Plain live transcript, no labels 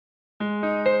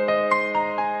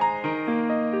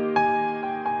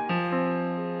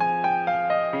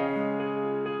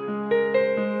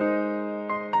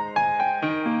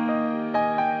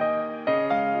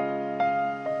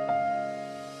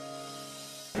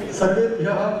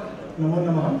सर्वेभ्यः नमो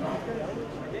नमः.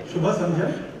 Shubha Sandhya.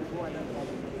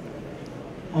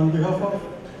 On behalf of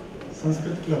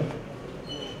Sanskrit Club,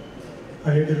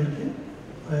 IIT Roorkee,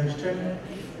 I extend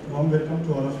warm welcome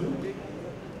to all of you.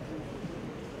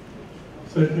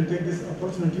 So let me take this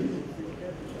opportunity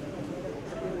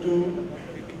to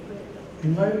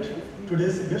invite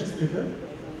today's guest speaker,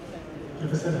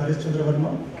 Professor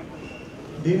H.C.Verma,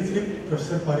 Dean Sleep,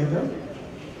 Professor Parida,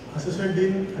 Associate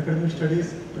Dean Academic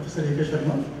Studies, Professor A.K.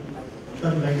 Sharma,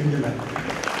 for lighting the lamp.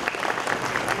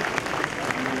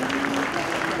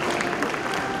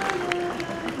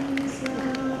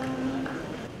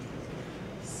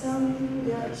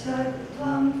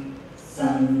 Samgachatvam,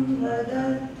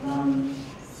 samvadatvam,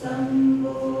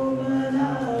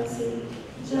 sambhomanasi,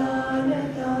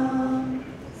 janatam.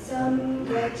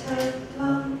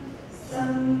 Samgachatvam,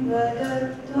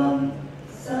 samvadatvam,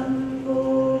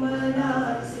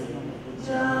 sambhomanasi,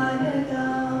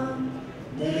 janatam.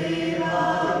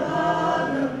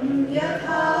 Devabhagam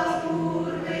yatha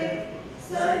purve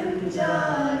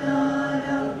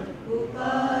sanjanana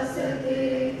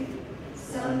upasate.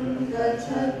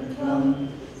 Samgachatvam,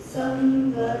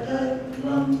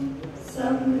 samvadatvam,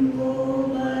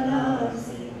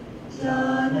 sambhomanasi,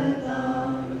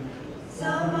 janatam.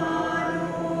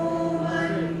 Samano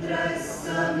mantras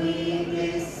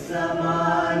samitis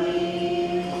samani,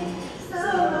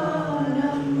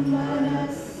 samanam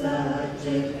manasah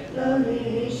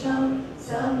chittamesham,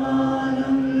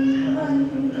 samanam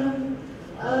mantram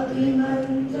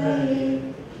abhimantraye,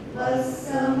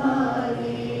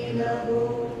 vassamane navo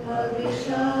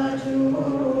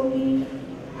havishajuhomi.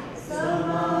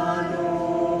 Samano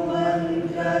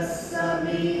mantras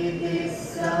samitis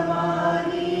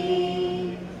samani,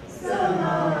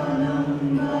 samanam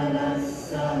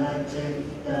manasah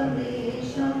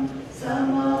chittamesham,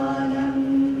 samanam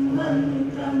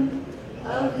mantram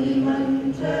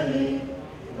abhimantraye,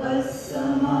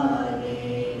 vassamane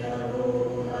navo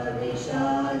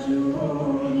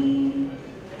havishajuhomi.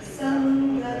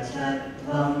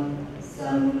 Samgachatvam,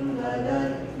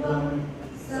 samvadatvam,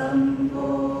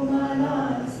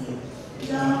 sambhomanasi,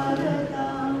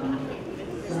 janatam.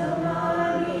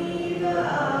 Samaniva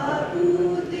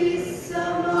akutis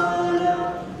samana,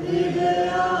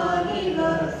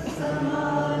 hridayaniva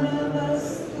samana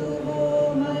vastu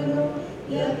mano,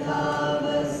 yatha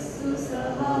vastu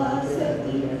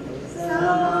sahasati.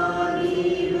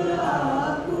 Samaniva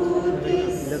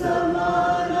akutis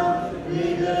samana,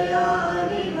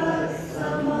 hridayaniva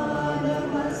samana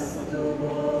vastu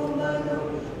mano,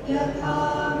 yatha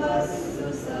vastu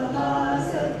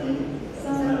sahasati.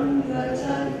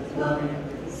 Samgachatvam,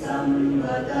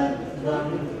 samvadatvam,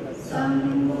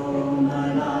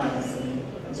 sambhomanasi,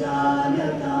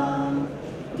 janatam.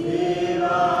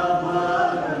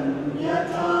 Devabhagam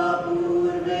yatha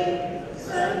purve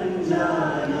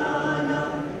sanjanana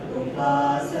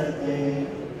upasate.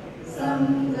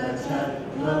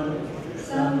 Samgachatvam,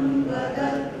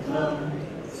 samvadatvam,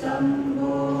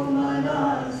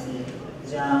 sambhomanasi,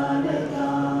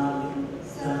 janatam.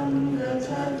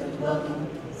 Samgachatvam,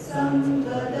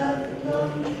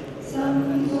 samvadatvam,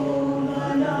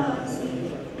 sambhomanasi,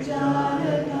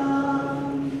 janatam.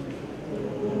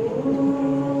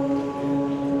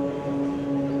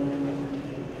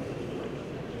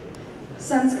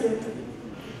 Sanskrit,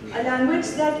 a language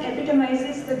that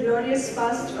epitomizes the glorious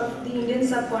past of the Indian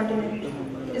subcontinent.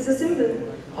 It is a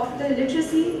symbol of the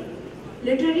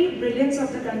literary brilliance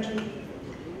of the country.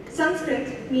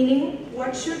 Sanskrit, meaning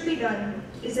what should be done,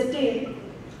 is a tale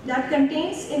that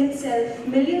contains in itself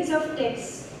millions of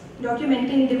texts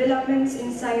documenting developments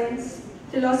in science,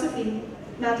 philosophy,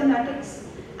 mathematics,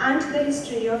 and the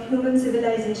history of human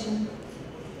civilization.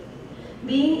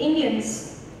 Being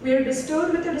Indians, we are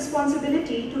bestowed with a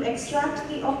responsibility to extract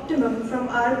the optimum from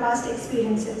our past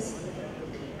experiences.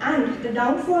 And the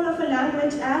downfall of a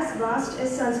language as vast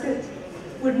as Sanskrit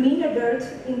would mean a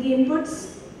dearth in the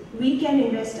inputs we can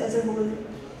invest as a whole.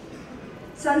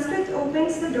 Sanskrit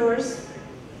opens the doors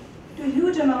to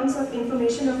huge amounts of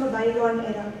information of a bygone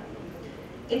era.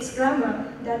 Its grammar,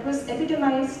 that was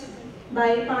epitomized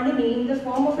by Panini in the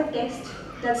form of a text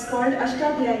that's called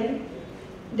Ashtadhyayi,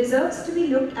 deserves to be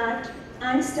looked at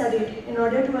and studied in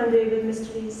order to unravel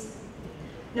mysteries.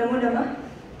 Namo Namah.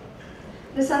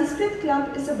 The Sanskrit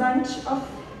Club is a bunch of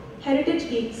heritage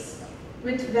geeks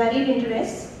with varied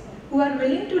interests who are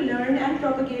willing to learn and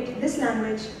propagate this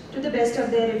language to the best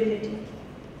of their ability.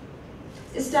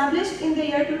 Established in the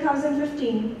year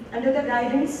 2015 under the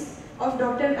guidance of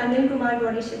Dr. Anil Kumar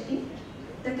Gauri-Shetty,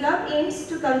 the club aims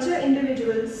to culture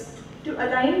individuals to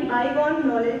align bygone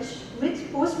knowledge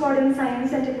with postmodern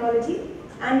science and technology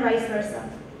and vice versa.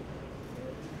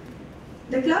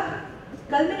 The club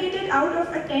culminated out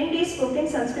of a 10-day spoken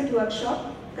Sanskrit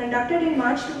workshop conducted in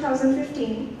March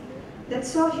 2015 that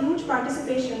saw huge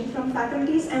participation from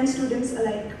faculties and students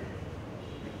alike.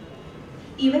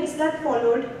 Events that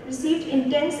followed received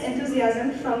intense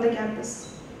enthusiasm from the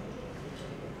campus.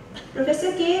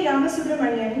 Professor K.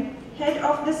 Ramasubramanian, head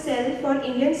of the Cell for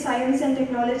Indian Science and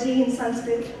Technology in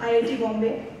Sanskrit, IIT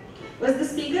Bombay, was the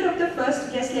speaker of the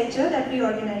first guest lecture that we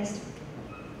organized.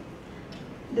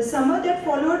 The summer that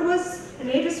followed was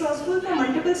made resourceful for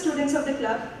multiple students of the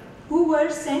club who were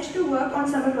sent to work on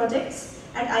summer projects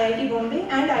at IIT Bombay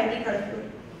and IIT Kharagpur.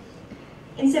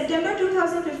 In September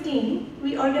 2015,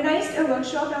 we organized a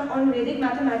workshop on Vedic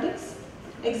mathematics,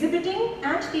 exhibiting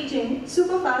and teaching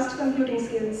super-fast computing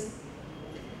skills.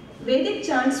 Vedic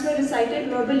chants were recited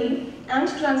verbally and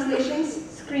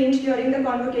translations screened during the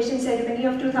Convocation ceremony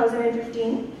of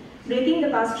 2015, breaking the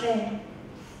past trend.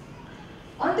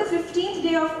 On the 15th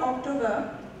day of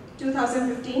October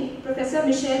 2015, Professor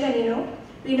Michel Danino,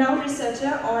 renowned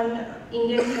researcher on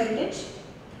Indian heritage,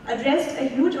 addressed a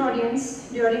huge audience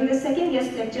during the second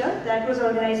guest lecture that was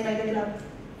organized by the club.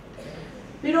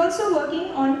 We're also working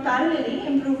on parallelly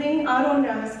improving our own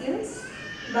grammar skills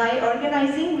by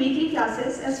organizing weekly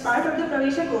classes as part of the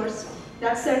Pravesha course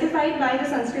that's certified by the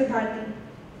Sanskrit Bharati.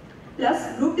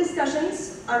 Plus, group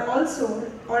discussions are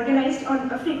also organized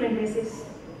on a frequent basis.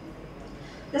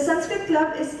 The Sanskrit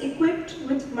Club is equipped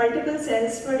with multiple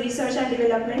cells for research and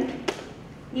development,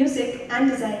 music and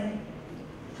design.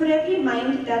 For every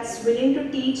mind that's willing to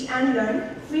teach and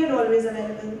learn, we are always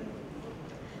available.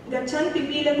 Gachan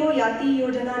pipilako yati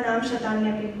yojana nam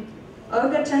shatanyapi,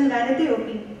 agachan vanate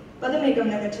opi, padamekam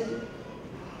nagachati.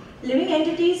 Living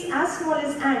entities as small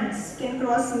as ants can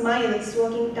cross miles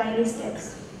walking tiny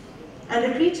steps. And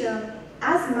a creature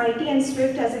as mighty and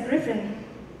swift as a griffin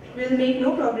will make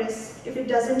no progress if it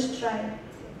doesn't try.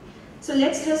 So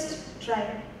let's just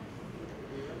try.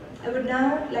 I would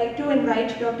now like to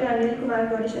invite Dr. Anil Kumar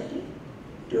Gaudishatti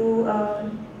to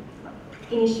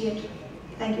initiate.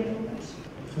 Thank you very much.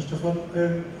 First of all,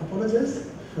 I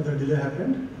apologize for the delay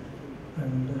happened,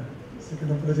 and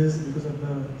second apologize because of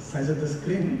the size of the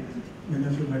screen. Many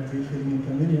of you might be feeling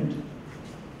inconvenient.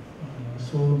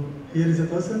 So here is a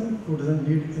person who doesn't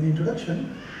need any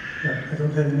introduction, but I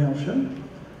don't have any option.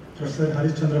 Professor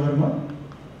H.C.Verma,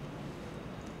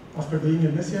 after doing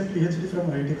MSc and PhD from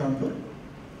IIT Kanpur,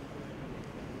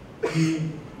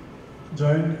 he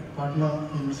joined Patna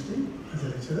University as a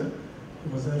lecturer. He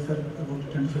was there for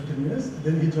about 10 to 15 years.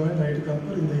 Then he joined IIT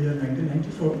Kanpur in the year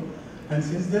 1994, and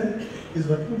since then he is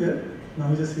working there. Now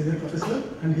he is a senior professor,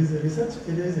 and his research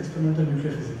area is experimental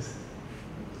nuclear physics.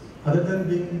 Other than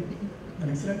being an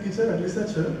excellent teacher and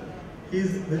researcher, he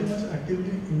is very much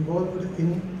actively involved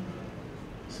in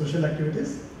social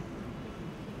activities,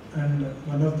 and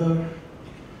one of the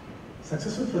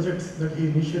successful projects that he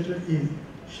initiated is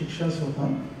Shiksha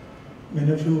Sopan.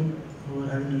 Many of you who are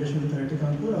having relation with IIT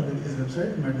Kanpur or with his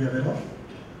website might be aware of.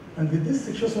 And with this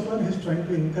Shiksha Sopan, he is trying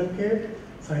to inculcate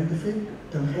scientific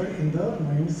temper in the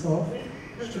minds of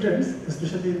students,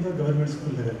 especially in the government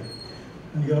school level.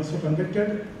 And he also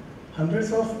conducted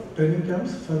hundreds of training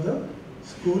camps for the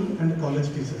school and college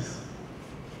teachers.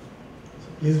 So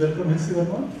please welcome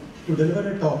H.C.Verma to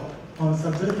deliver a talk on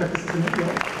surgery practices in India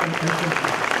and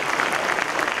health.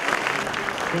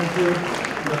 Thank you,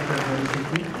 Dr.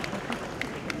 Gaudishatti.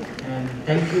 And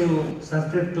thank you,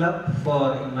 Sanskrit Club,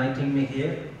 for inviting me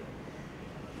here.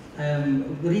 I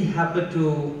am very happy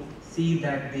to see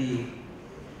that the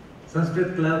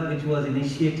Sanskrit Club, which was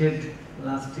initiated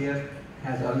last year,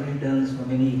 has already done so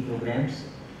many programs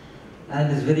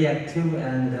and is very active,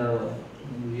 and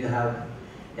you have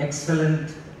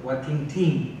excellent working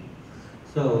team.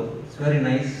 So it's very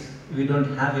nice. We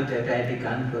don't have it at IIT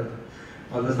Kanpur.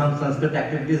 Although some Sanskrit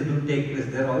activities do take place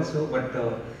there also, but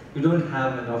we don't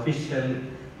have an official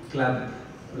club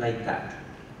like that.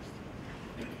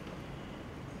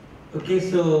 Okay,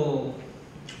 so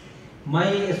my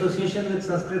association with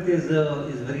Sanskrit is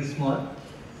very small.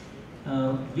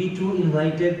 We too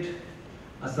invited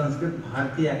a Sanskrit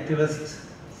Bharati activist,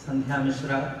 Sandhya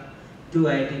Mishra, to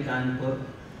IIT Kanpur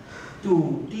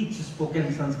to teach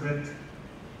spoken Sanskrit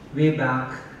way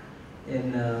back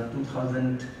in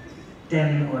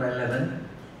 2010 or 11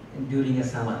 during a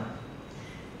summer.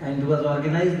 And it was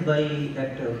organized by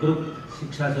that group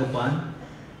Shiksha Sopan,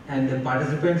 and the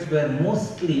participants were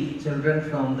mostly children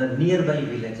from the nearby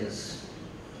villages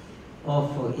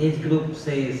of age group,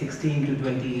 say 16 to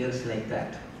 20 years, like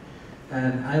that.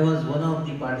 And I was one of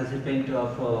the participants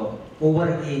of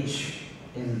over age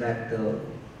in that group.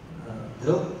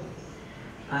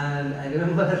 And I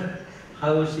remember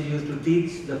how she used to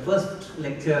teach. The first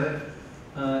lecture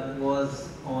was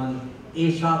on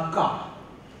Esha Ka.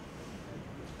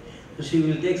 So she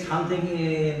will take something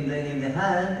in the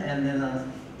hand and then ask,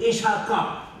 Esha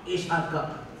Ka, Esha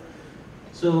Ka.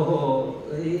 So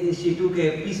she took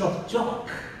a piece of chalk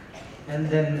and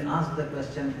then asked the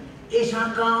question,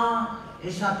 Esha Ka,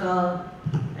 Esha Ka,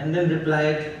 and then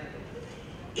replied,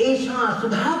 Esha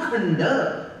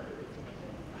Sudhakhanda.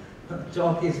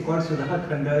 Chalk is called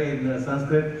Sudhakhanda in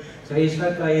Sanskrit. So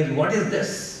Esha Ka is, what is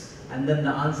this? And then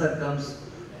the answer comes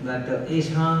that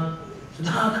Esha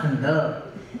Sudhakhanda,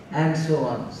 and so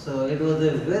on. So it was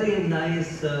a very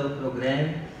nice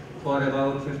program. For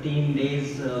about 15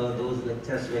 days those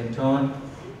lectures went on,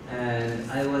 and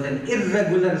I was an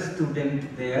irregular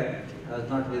student there. I was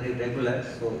not very regular,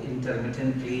 so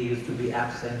intermittently used to be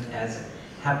absent, as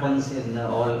happens in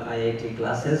all IIT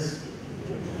classes.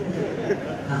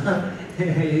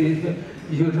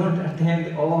 You don't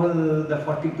attend all the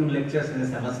 42 lectures in a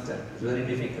semester. It's very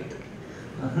difficult.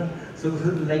 So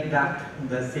like that,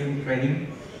 the same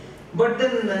training. But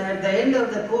then at the end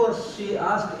of the course, she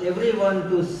asked everyone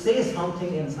to say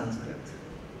something in Sanskrit.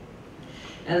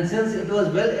 And since it was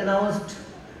well announced,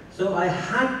 so I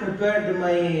had prepared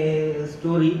my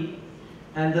story,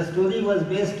 and the story was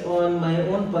based on my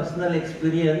own personal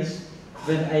experience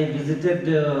when I visited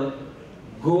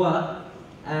Goa,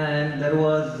 and there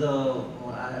was,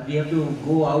 we have to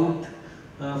go out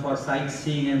for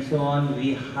sightseeing and so on.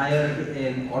 We hired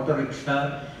an auto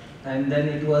rickshaw, and then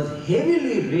it was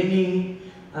heavily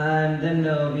raining, and then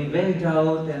we went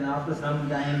out, and after some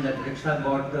time that rickshaw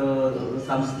got,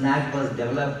 some snag was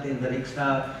developed in the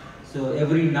rickshaw, so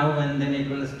every now and then it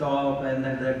will stop, and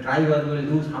then the driver will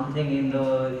do something in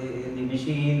the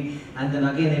machine, and then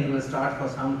again it will start for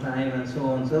some time, and so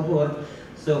on and so forth.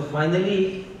 So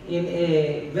finally, in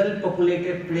a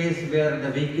well-populated place where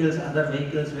the vehicles, other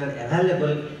vehicles were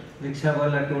available,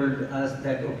 rickshawala told us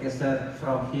that, okay sir,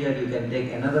 from here you can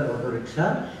take another auto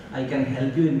rickshaw. I can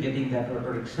help you in getting that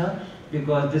auto rickshaw,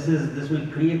 because this will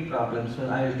create problems. So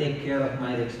I will take care of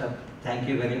my rickshaw. Thank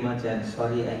you very much, and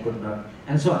sorry I could not,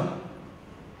 and so on.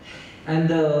 And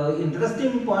the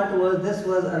interesting part was, this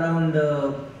was around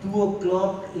 2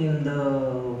 o'clock in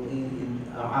the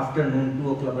afternoon,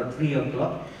 2 o'clock or 3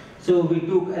 o'clock. So we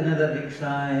took another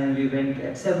rickshaw and we went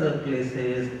at several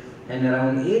places. And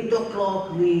around 8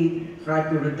 o'clock we tried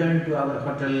to return to our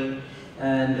hotel,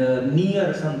 and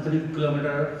near some 3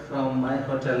 kilometers from my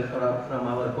hotel, from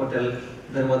our hotel,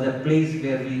 there was a place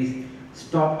where we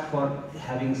stopped for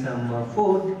having some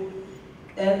food.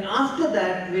 And after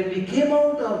that, when we came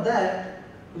out of that,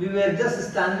 we were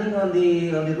just standing on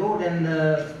the road and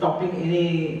stopping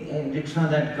any rickshaw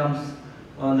that comes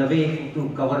on the way to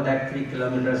cover that 3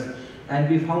 kilometers. And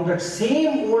we found that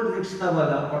same old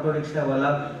rickshawala, auto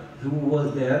rickshawala, who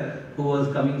was there, who was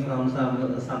coming from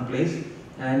some place,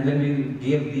 and when we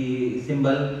gave the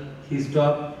symbol, he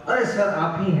stopped. Arey sir,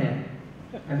 aap hi hain.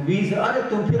 And we said, Arey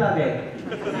tum phir aa gaye.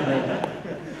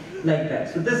 Like that.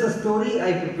 So this is a story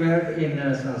I prepared in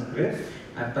Sanskrit.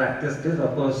 I practiced it.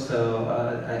 Of course,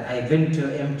 I went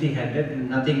empty-handed.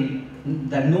 Nothing.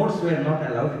 The notes were not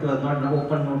allowed. It was not an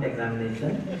open note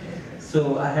examination.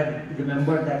 So I had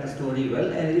remembered that story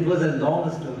well, and it was a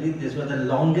long story. This was the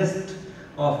longest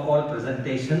of all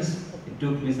presentations. It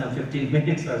took me some 15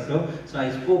 minutes or so. So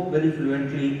I spoke very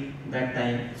fluently that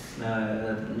time,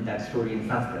 that story in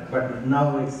Sanskrit. But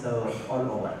now it's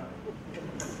all over.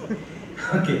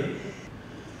 Okay.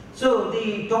 So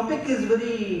the topic is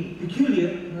very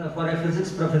peculiar for a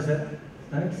physics professor.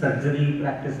 Right? Surgery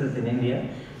practices in India.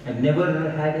 I've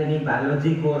never had any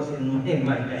biology course in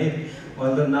my life.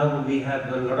 Although now we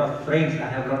have a lot of friends. I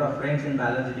have a lot of friends in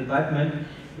biology department,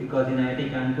 because in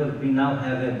IIT Kanpur we now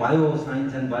have a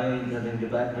bioscience and bioengineering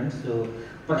department. So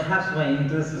perhaps my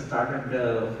interest started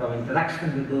from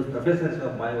interaction with those professors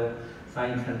of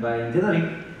bioscience and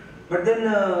bioengineering. But then,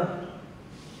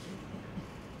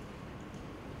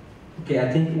 okay,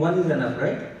 I think one is enough,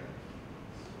 right?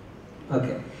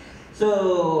 Okay.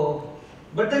 So,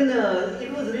 but then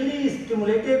it was really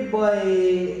stimulated by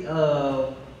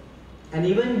an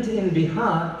event in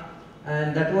Bihar,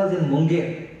 and that was in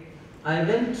Munger. I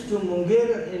went to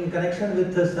Munger in connection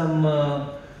with some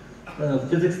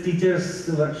physics teachers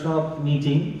workshop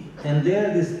meeting, and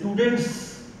there the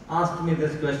students asked me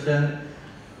this question,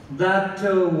 that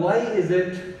why is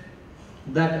it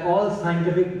that all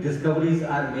scientific discoveries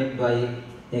are made by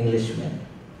Englishmen?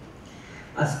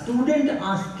 A student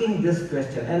asking this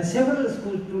question, and several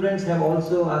school students have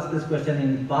also asked this question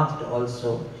in past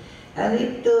also, and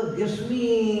it gives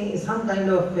me some kind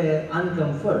of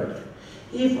uncomfort.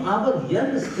 If our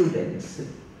young students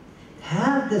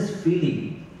have this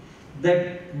feeling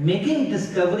that making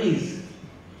discoveries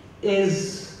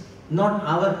is not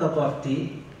our cup of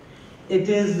tea. It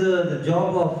is the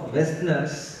job of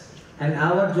Westerners, and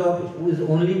our job is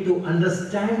only to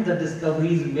understand the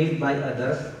discoveries made by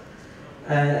others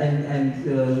and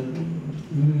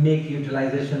make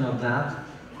utilization of that.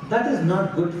 That is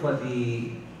not good for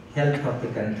the health of the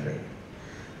country.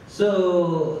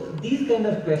 So these kind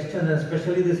of questions,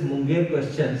 especially these Munger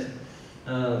questions,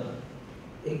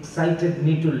 excited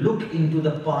me to look into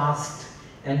the past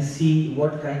and see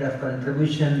what kind of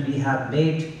contribution we have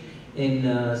made in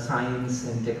science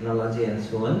and technology and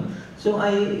so on. So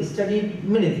I studied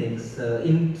many things.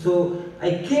 So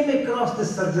I came across the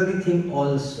surgery thing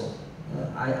also.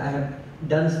 I have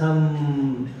done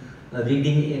some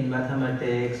reading in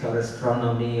mathematics or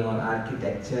astronomy or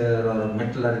architecture or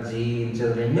metallurgy,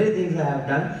 engineering, many things I have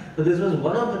done. So this was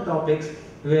one of the topics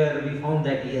where we found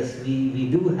that yes, we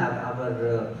do have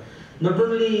our, not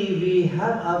only we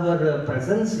have our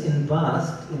presence in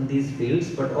past in these fields,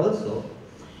 but also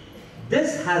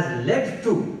this has led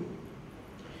to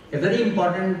a very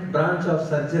important branch of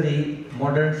surgery,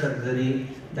 modern surgery,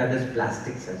 that is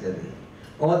plastic surgery.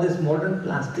 All this modern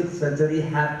plastic surgery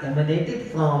have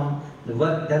emanated from the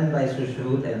work done by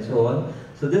Sushruth and so on.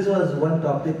 So this was one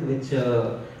topic which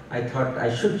I thought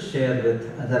I should share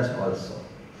with others also.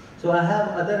 So I have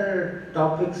other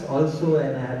topics also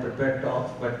and I have prepared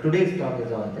talks, but today's talk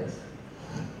is on this.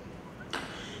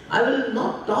 I will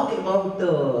not talk about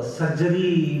the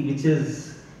surgery which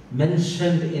is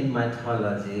mentioned in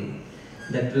mythology,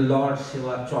 that Lord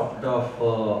Shiva chopped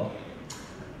off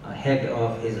a head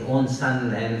of his own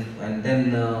son and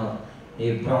then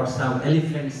he brought some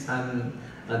elephant son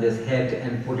this head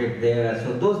and put it there.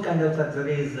 So those kind of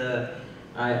surgeries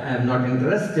I am not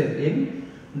interested in.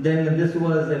 Then this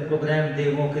was a program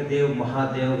Devo Ke Dev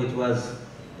Mahadev which was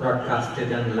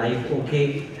broadcasted on live.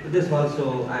 Okay, this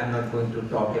also I am not going to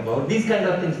talk about. These kind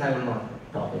of things I will not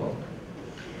talk about.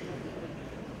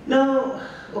 Now,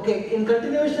 okay, in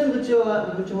continuation which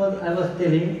I was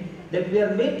telling, that we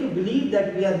are made to believe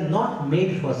that we are not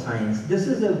made for science. This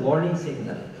is a warning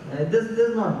signal. This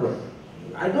is not good.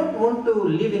 I don't want to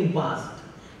live in past,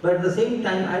 but at the same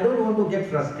time I don't want to get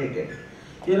frustrated.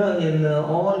 You know, in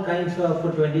all kinds of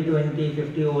 20-20,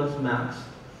 50 overs match,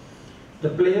 the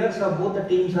players of both the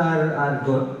teams are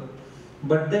good,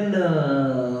 but then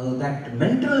that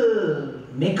mental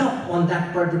makeup on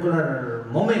that particular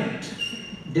moment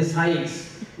decides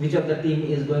which of the team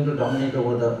is going to dominate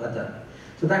over the other.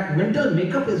 So that mental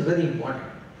makeup is very important.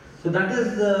 So that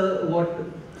is what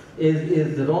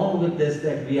is wrong with this,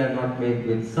 that we are not made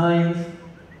with science.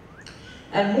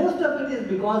 And most of it is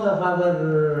because of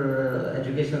our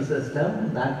education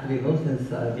system, that we know, since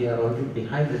we are already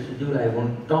behind the schedule, I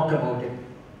won't talk about it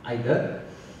either.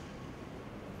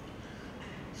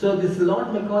 So this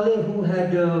Lord Macaulay, who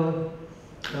had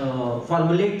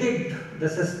formulated the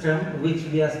system which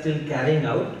we are still carrying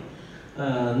out,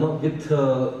 with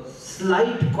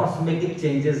slight cosmetic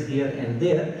changes here and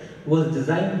there, was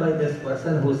designed by this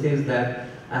person who says that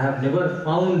I have never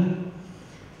found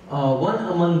one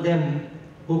among them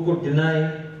who could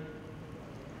deny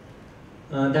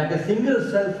that a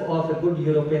single shelf of a good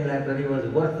European library was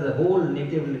worth the whole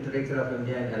native literature of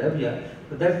India and Arabia.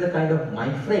 So that's the kind of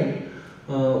mind frame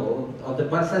of the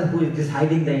person who is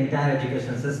deciding the entire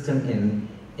education system in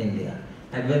India.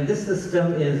 And when this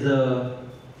system is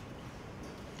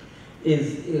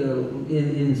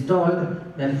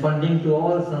installed, then funding to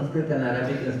all Sanskrit and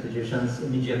Arabic institutions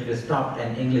immediately stopped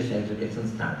and English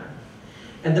education started.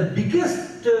 And the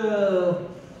biggest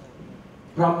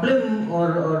problem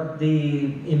or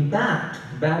the impact,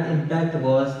 bad impact,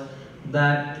 was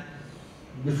that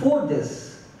before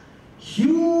this,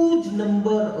 huge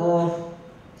number of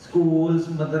schools,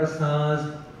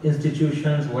 madrasas,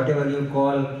 institutions, whatever you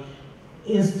call,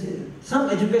 some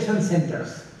education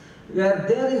centers were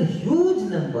there in huge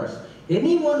numbers.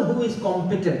 Anyone who is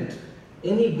competent,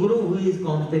 any guru who is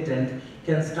competent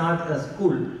can start a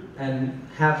school and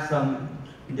have some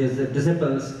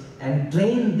disciples and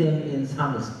train them in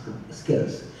some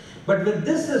skills. But with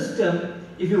this system,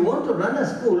 if you want to run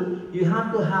a school, you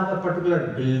have to have a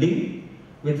particular building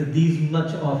with these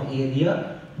much of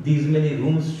area, these many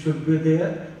rooms should be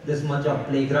there, this much of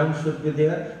playground should be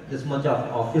there, this much of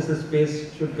office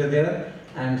space should be there,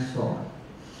 and so on.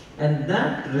 And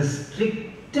that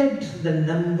restricted the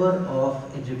number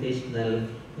of educational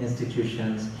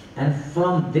institutions, and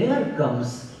from there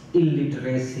comes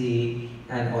illiteracy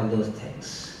and all those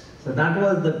things. So that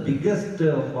was the biggest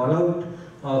fallout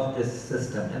of this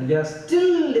system, and we are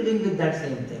still living with that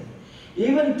same thing.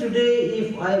 Even today,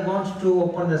 if I want to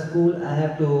open a school, I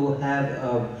have to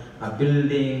have a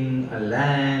building, a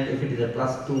land. If it is a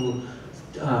 +2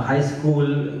 high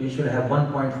school, we should have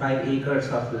 1.5 acres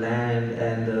of land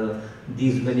and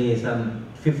these many, some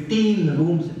 15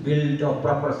 rooms built of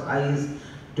proper size,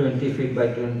 20 feet by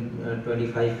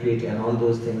 25 feet and all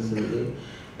those things.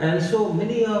 And so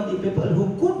many of the people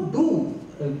who could do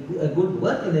a good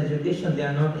work in education, they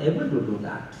are not able to do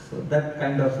that. So that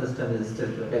kind of system is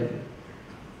still prevailing.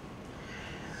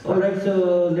 Alright,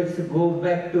 so let's go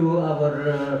back to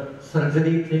our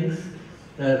surgery things.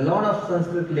 A lot of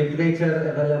Sanskrit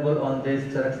literature available on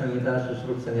this, Charak Samhita,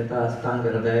 Sushrut Samhita,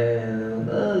 Ashtanga Hridaya,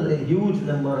 and a huge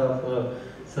number of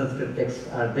Sanskrit texts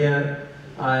are there.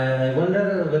 I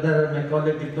wonder whether my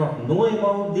colleague did not know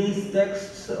about these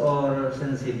texts, or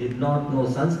since he did not know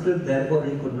Sanskrit, therefore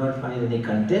he could not find any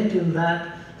content in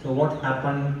that. So what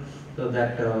happened so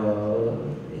that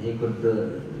he could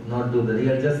not do the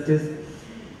real justice.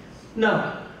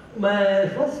 Now, my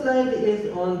first slide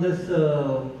is on this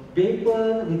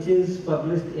paper which is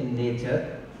published in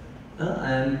Nature,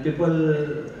 and people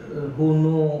who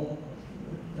know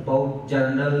about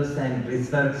journals and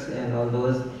research and all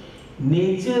those,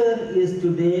 Nature is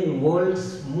today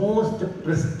world's most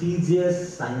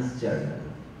prestigious science journal.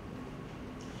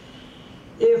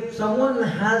 If someone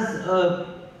has a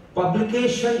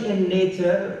publication in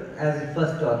Nature as a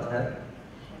first author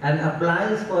and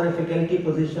applies for a faculty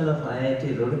position of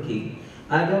IIT Roorkee,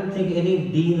 I don't think any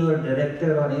dean or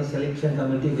director or any selection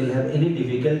committee will have any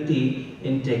difficulty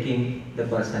in taking the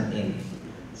person in.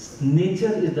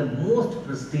 Nature is the most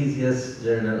prestigious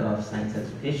journal of science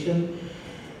education.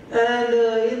 And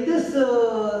in this,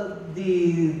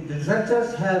 the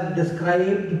researchers have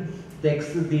described the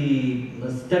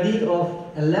study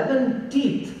of 11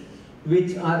 teeth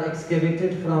which are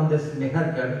excavated from this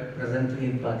Mehergarh,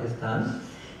 presently in Pakistan.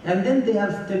 And then they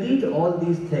have studied all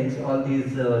these things, all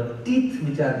these teeth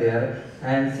which are there,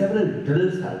 and several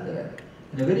drills are there.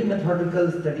 And a very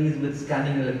methodical studies with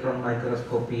scanning electron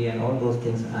microscopy and all those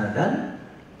things are done.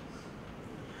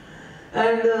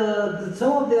 And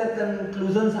some of their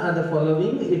conclusions are the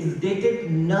following. It is dated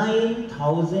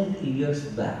 9,000 years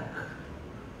back.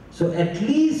 So at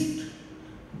least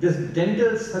this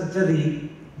dental surgery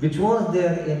which was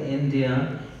there in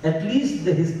India, at least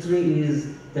the history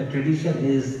is, the tradition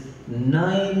is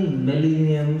 9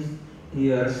 millennium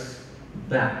years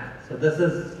back. So this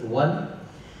is one.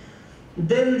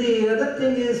 Then the other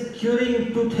thing is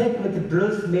curing toothache with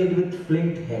drills made with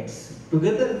flint heads.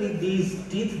 Together with these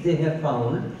teeth they have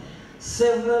found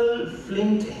several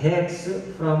flint heads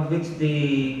from which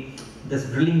this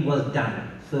drilling was done.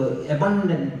 So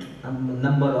abundant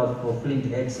number of flint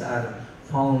heads are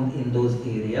found in those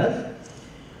areas.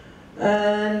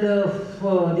 And the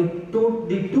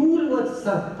tool was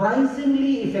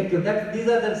surprisingly effective. These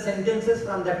are the sentences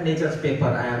from that Nature's paper.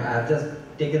 I have just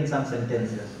taken some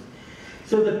sentences.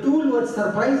 So the tool was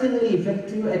surprisingly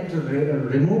effective at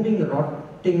removing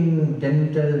rotting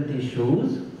dental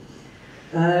tissues,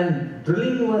 and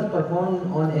drilling was performed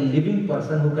on a living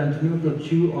person who continued to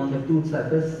chew on the tooth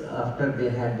surface after they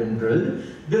had been drilled.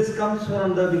 This comes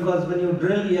from because when you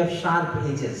drill you have sharp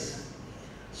edges.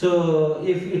 So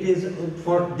if it is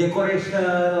for decoration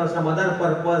or some other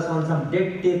purpose on some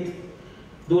dead teeth,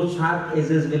 those sharp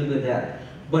edges will be there.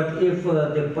 But if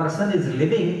the person is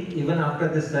living even after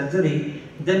the surgery,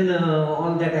 then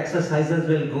all that exercises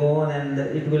will go on and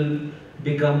it will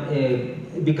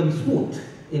become smooth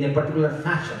in a particular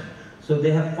fashion. So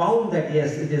they have found that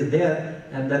yes, it is there,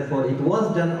 and therefore it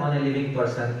was done on a living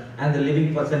person, and the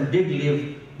living person did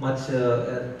live much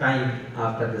time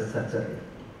after the surgery.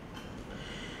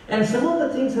 And some of the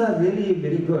things are really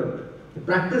very good. The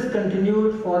practice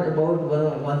continued for about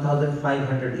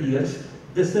 1,500 years.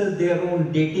 This is their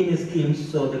own dating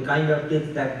schemes, so the kind of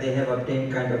teeth that they have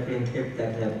obtained, kind of flint head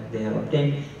that they have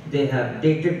obtained, they have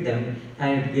dated them,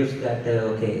 and it gives that,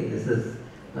 okay,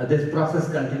 this process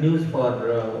continues for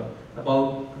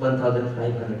about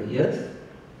 1,500 years.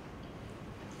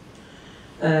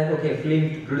 And okay,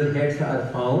 flint drill heads are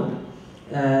found,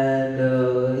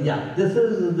 and yeah, this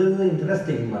is an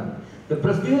interesting one. The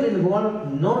procedure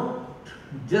involved not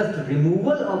just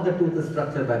removal of the tooth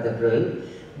structure by the drill,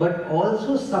 but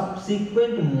also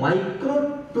subsequent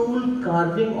micro tool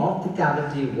carving of the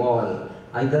cavity wall,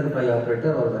 either by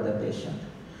operator or by the patient.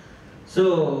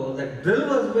 So the drill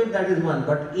was made, that is one,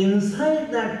 but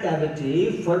inside that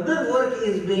cavity further work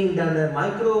is being done, and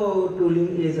micro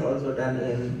tooling is also done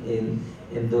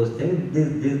in those things.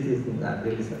 These things are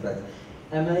really surprising.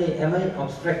 Am I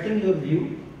obstructing your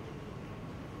view?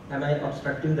 Am I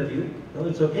obstructing the view? No,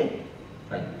 it's okay?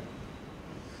 Fine.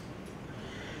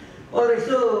 Alright,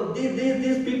 so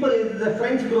these people is the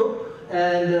French group,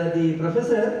 and the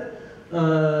professor,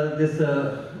 this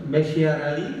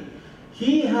Meshiar Ali,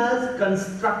 he has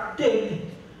constructed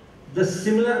the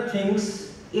similar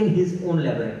things in his own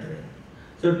laboratory.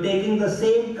 So taking the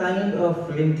same kind of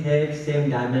flint head, same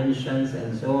dimensions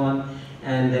and so on,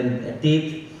 and then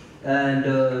teeth, and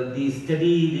the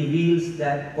study reveals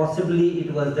that possibly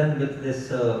it was done with this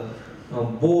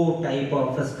bow type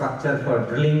of a structure for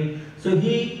drilling. So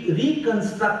he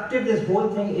reconstructed this whole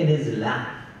thing in his lab.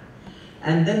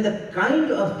 And then the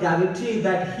kind of cavity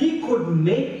that he could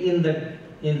make in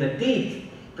the teeth,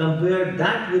 compared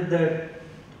that with the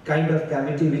kind of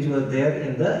cavity which was there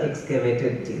in the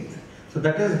excavated teeth. So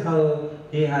that is how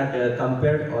he had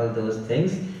compared all those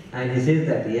things, and he says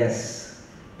that yes,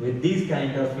 with these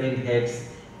kind of flint heads,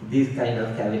 these kind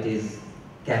of cavities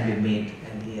can be made,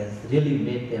 and he has really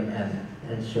made them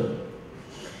and showed.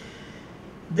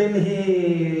 Then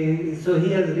he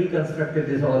has reconstructed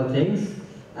these all things,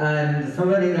 and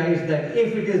somewhere he writes that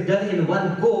if it is done in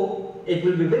one go, it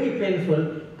will be very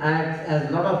painful, as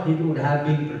a lot of people would have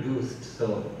been produced.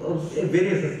 So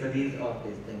various studies of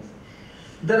these things.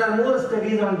 There are more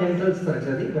studies on dental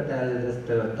surgery, but I'll just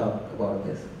talk about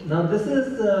this. Now this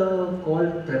is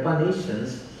called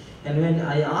trepanations, and when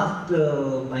I asked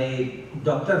my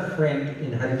doctor friend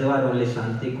in Haridwar, only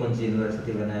Shanti Kunj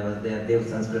University, when I was there, Dev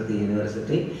Sanskriti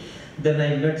University, then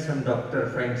I met some doctor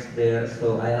friends there.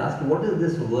 So I asked, what is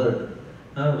this word?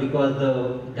 Because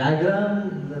the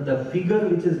diagram, the figure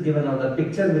which is given, or the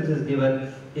picture which is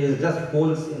given, is just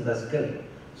holes in the skull.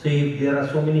 So if there are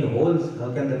so many holes,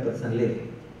 how can the person live?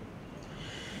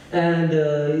 And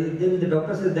then the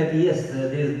doctor said that yes,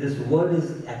 this word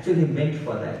is actually meant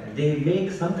for that. They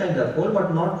make some kind of hole,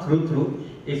 but not through.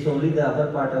 It's only the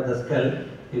upper part of the skull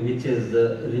which is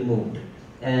removed.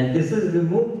 And this is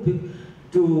removed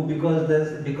because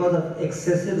of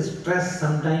excessive stress.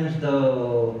 Sometimes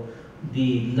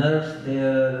the nerves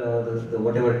there, or the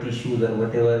whatever tissues or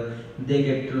whatever, they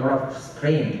get a lot of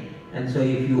strain. And so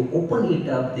if you open it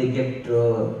up, they get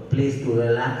place to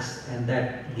relax, and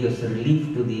that gives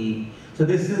relief to the. So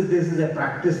this is a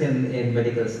practice in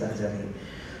medical surgery.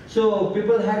 So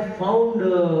people had found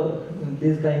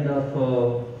these kind of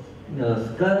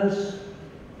skulls,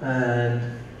 and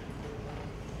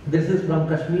this is from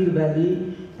Kashmir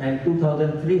Valley, and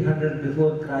 2300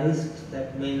 before Christ.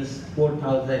 That means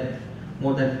 4,000,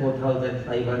 more than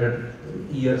 4,500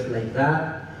 years like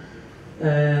that.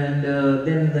 And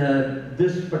then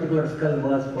this particular skull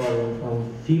was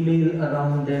from female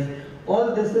around this.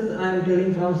 All this is I am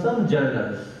telling from some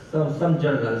journals. Some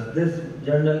journals. This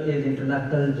journal is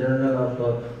International Journal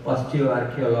of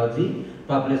Osteoarchaeology,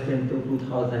 published in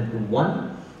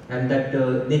 2001, and that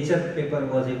Nature paper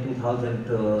was in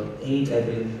 2008, I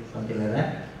believe, something like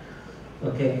that.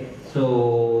 Okay,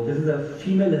 so this is a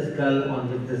female skull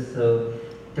on which this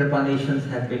trepanations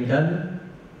have been done.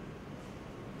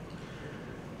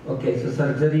 Okay, so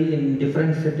surgery in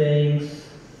different settings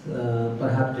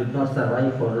perhaps did not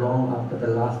survive for long after the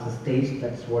last stage.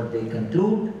 That's what they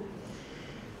conclude.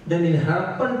 Then in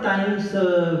Harappan times,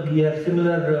 we have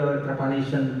similar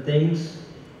trepanation things,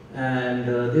 and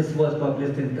this was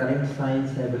published in Current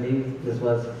Science, I believe. This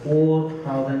was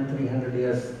 4,300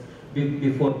 years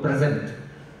before present.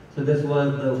 So this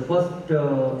was the first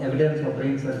evidence of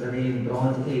brain surgery in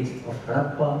Bronze Age of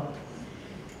Harappa.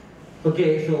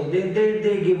 Okay, so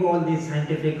they give all these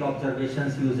scientific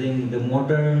observations using the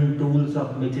modern tools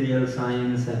of material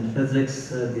science and physics,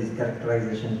 these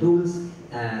characterization tools,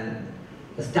 and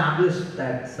establish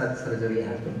that such surgery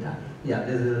has been done. Yeah,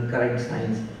 this is in Current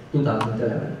Science,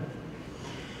 2011.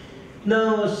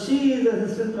 Now, she is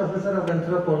assistant professor of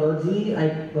anthropology. I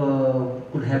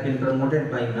could have been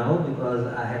promoted by now because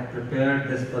I had prepared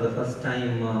this for the first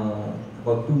time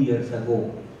about 2 years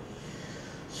ago.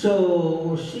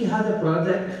 So she has a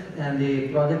project, and the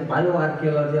project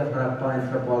Bioarchaeology of Harappa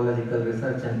Anthropological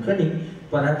Research and Training.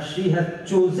 Perhaps she has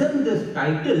chosen this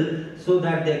title so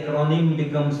that the acronym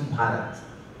becomes Bharat.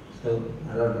 So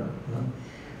I don't know,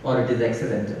 or it is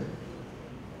accidental.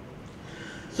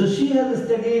 So she has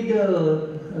studied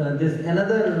this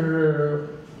another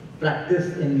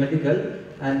practice in medical,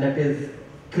 and that is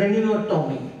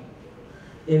craniotomy,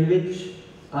 in which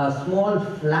a small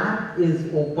flap is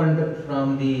opened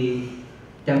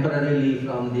temporarily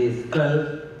from the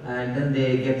skull, and then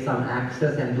they get some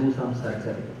access and do some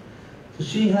surgery. So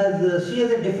she has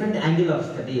a different angle of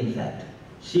study. In fact,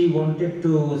 she wanted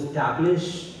to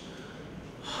establish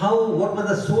what was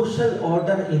the social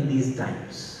order in these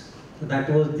times. So that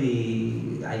was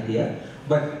the idea,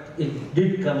 but it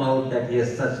did come out that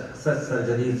yes, such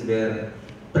surgeries were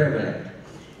prevalent.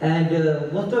 And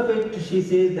most of it, she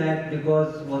says that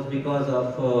was because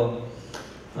of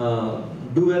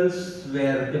duels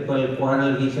where people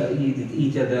quarrel with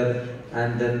each other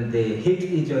and then they hit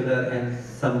each other and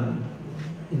some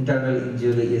internal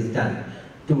injury is done.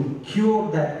 To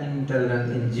cure that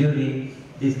internal injury,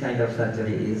 this kind of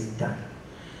surgery is done.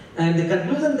 And the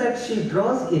conclusion that she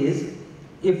draws is,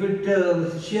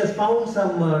 if she has found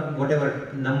some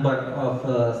whatever number of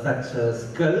such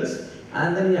skulls,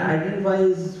 and then it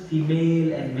identifies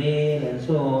female and male and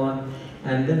so on,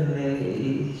 and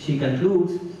then she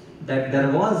concludes that there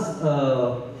was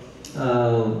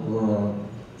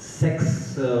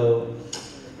sex,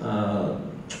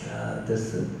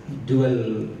 this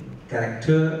dual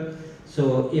character.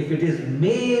 So if it is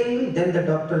male, then the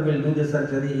doctor will do the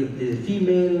surgery. If it is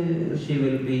female, she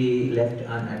will be left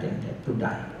unattended to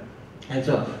die, and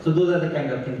so on. So those are the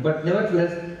kind of things. But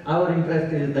nevertheless, our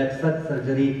interest is that such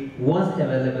surgery was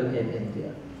available in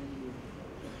India.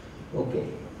 Okay.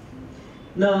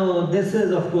 Now this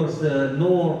is of course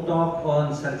no talk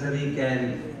on surgery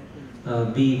can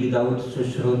be without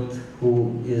Sushruta,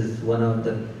 who is one of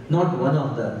the, not one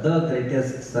of the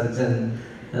greatest surgeon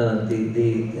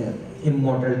the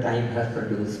immortal time has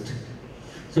produced.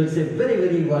 So it's a very,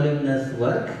 very voluminous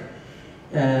work,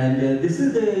 and this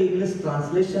is the English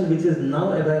translation which is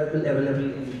now available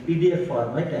in PDF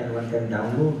format, and one can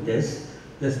download this.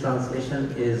 This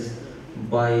translation is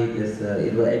by this,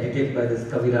 it was edited by this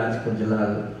Kaviraj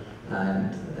Kunjalal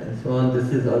and so on. This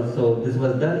is also, this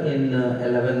was done in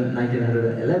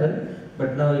 1911,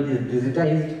 but now it is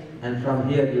digitized, and from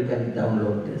here you can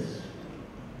download this.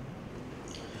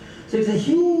 So it's a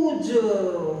huge,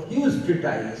 huge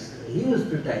treatise, huge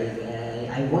treatise.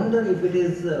 I wonder if it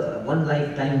is one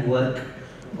lifetime work,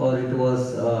 or it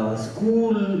was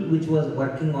school which was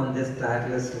working on this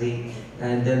tirelessly,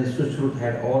 and then Sushruta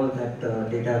had all that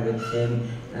data with him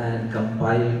and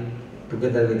compiled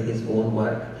together with his own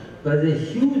work. But it's a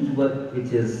huge work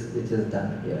which is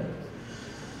done here.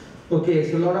 Okay,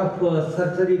 so a lot of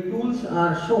surgery tools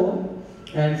are shown,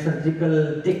 and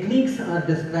surgical techniques are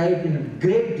described in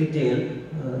great detail,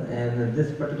 and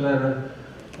this particular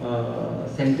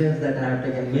sentence that I have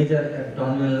taken, major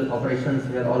abdominal operations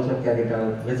were also carried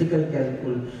out, vesical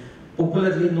calcul,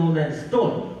 popularly known as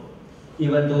stone.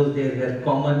 Even those days were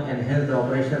common, and hence the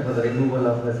operation for the removal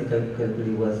of vesical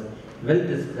calculi was well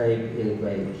described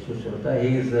by Sushruta.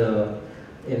 He is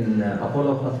in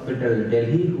Apollo Hospital,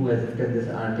 Delhi, who has written this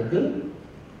article.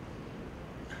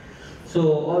 So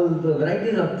all the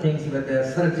varieties of things, whether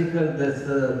surgical, this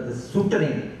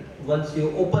suturing, once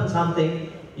you open something,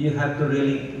 you have to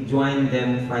really join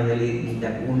them. Finally,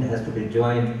 that wound has to be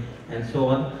joined, and so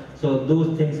on. So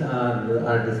those things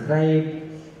are described,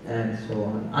 and so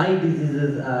on. Eye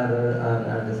diseases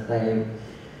are described.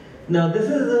 Now this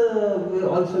is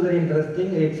also very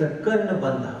interesting. It's a karna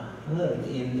bandha.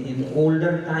 In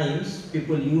older times,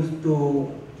 people used to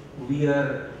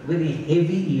wear very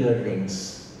heavy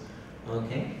earrings.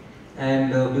 Okay,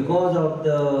 and because of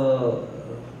the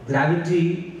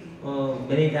gravity,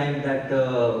 many times that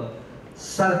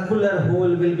circular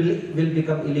hole will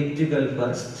become elliptical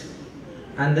first,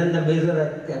 and then the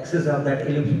major axis of that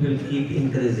ellipse will keep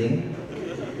increasing,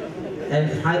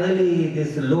 and finally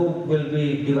this lobe will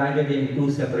be divided in two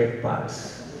separate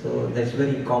parts. So that's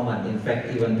very common. In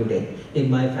fact, even today in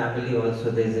my family also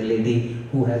there is a lady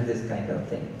who has this kind of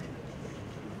thing.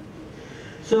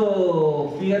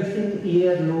 So piercing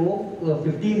earlobe,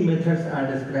 15 methods are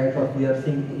described for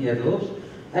piercing earlobes,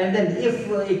 and then if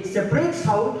it separates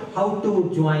out, how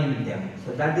to join them.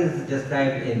 So that is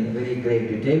described in very great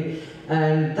detail,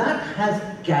 and that has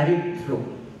carried through.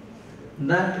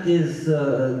 That is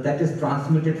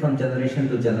transmitted from generation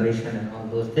to generation and all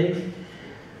those things.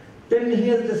 Then he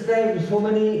has described so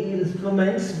many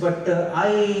instruments, but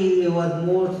I was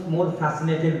more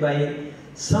fascinated by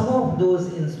some of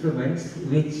those instruments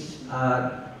which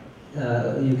are,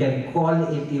 you can call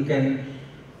it, you can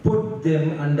put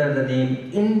them under the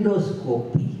name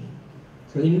endoscopy.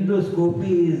 So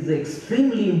endoscopy is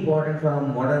extremely important for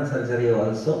modern surgery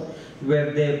also,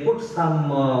 where they put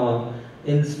some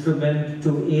instrument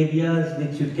to areas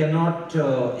which you cannot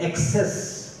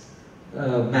access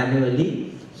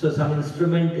manually. So some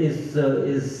instrument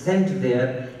is sent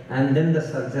there, and then the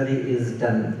surgery is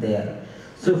done there.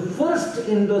 So first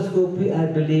endoscopy, I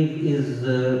believe, is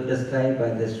described by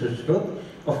the Sushruta.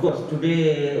 Of course,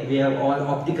 today we have all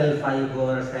optical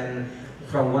fibers, and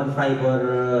from one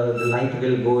fiber the light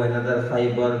will go, another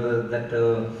fiber that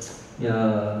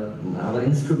our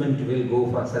instrument will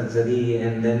go for surgery,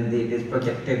 and then it is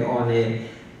projected on a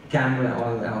camera,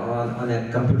 on a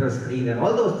computer screen, and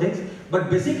all those things. But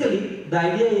basically, the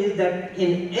idea is that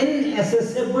in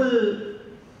inaccessible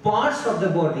parts of the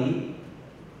body,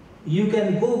 you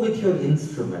can go with your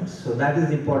instruments. So that is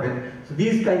important. So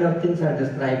these kind of things are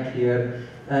described here.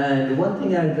 And one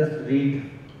thing I'll just read.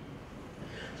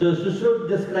 So Sushruta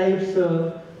describes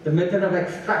the method of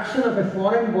extraction of a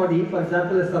foreign body, for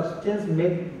example, a substance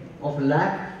made of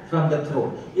lac from the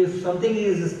throat. If something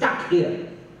is stuck here,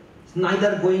 it's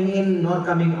neither going in nor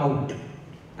coming out,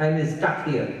 and is stuck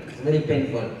here, it's very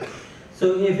painful.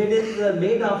 So if it is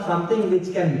made of something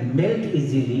which can melt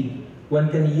easily, one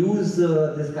can use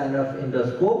this kind of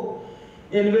endoscope,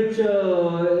 in which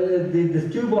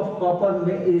this tube of copper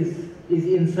is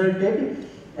inserted,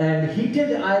 and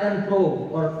heated iron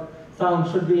probe or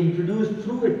sound should be introduced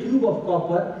through a tube of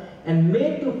copper and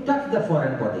made to touch the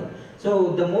foreign body.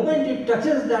 So the moment it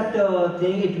touches that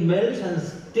thing, it melts and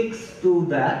sticks to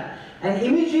that, and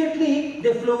immediately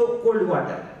they flow cold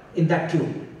water in that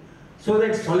tube, so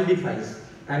that it solidifies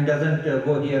and doesn't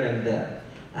go here and there.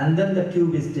 And then the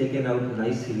tube is taken out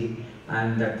nicely,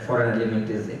 and that foreign element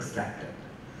is extracted.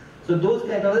 So those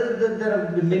kind of, there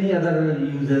are many other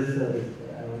uses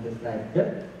I will describe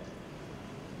here.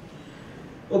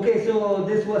 Okay, so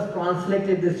this was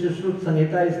translated, this Sushruta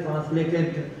Samhita is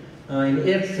translated in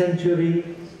 8th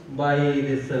century by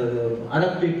this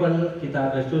Arab people,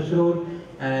 Kitab Sushruta,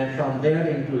 and from there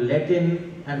into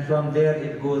Latin, and from there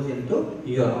it goes into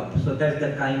Europe. So that's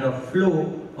the kind of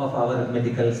flow of our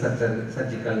medical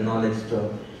surgical knowledge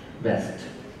to West.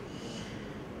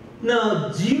 Now,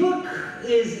 Jivak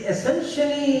is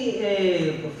essentially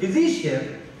a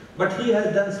physician, but he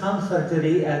has done some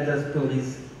surgery as the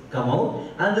stories come out,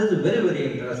 and this is very,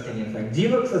 very interesting. In fact,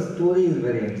 Jivak's story is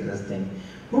very interesting.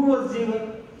 Who was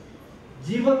Jivak?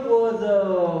 Jivak was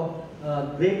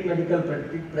a great medical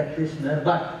practitioner,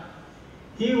 but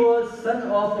he was son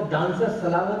of a dancer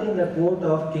Salavati in the court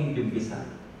of King Bimbisar.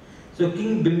 So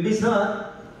King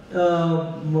Bimbisar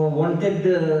wanted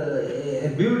a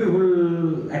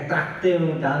beautiful,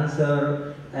 attractive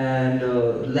dancer, and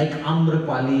like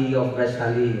Amrapali of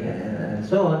Vaishali and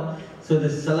so on. So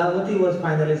this Salavati was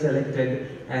finally selected,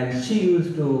 and she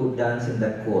used to dance in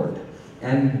the court.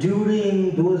 And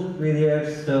during those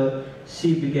periods,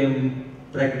 she became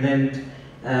pregnant,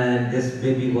 and this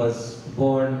baby was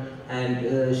born,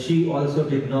 and she also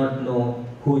did not know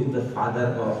who is the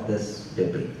father of this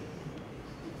baby.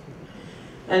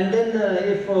 And then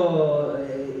if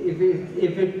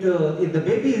the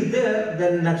baby is there,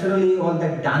 then naturally all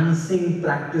the dancing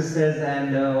practices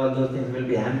and all those things will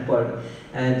be hampered.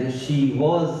 And she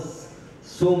was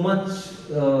so much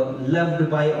loved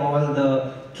by all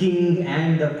the king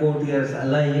and the courtiers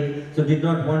alike, so did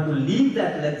not want to leave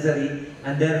that luxury,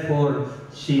 and therefore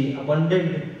she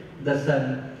abandoned the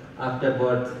son after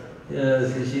birth.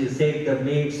 She said the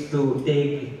maids to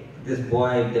take this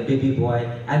boy, the baby boy,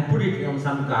 and put it on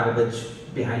some garbage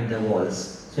behind the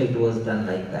walls. So it was done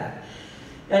like that.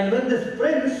 And when this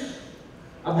prince,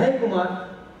 Abhay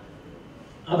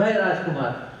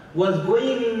Rajkumar, was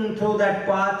going through that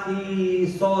path, he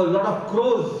saw a lot of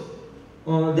crows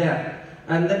there.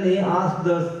 And then he asked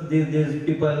these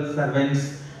people,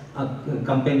 servants,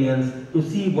 companions, to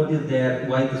see what is there,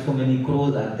 why so many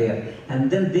crows are there.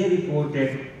 And then they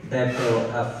reported that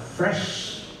a fresh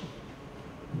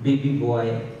baby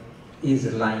boy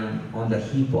is lying on the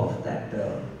heap of that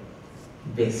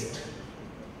waste.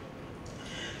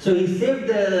 So he saved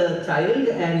the child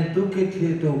and took it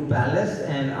to palace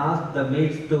and asked the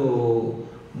maids to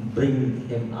bring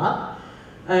him up.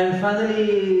 And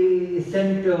finally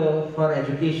sent for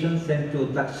education, sent to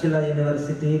Takshila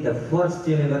University, the first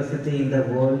university in the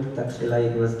world, Takshila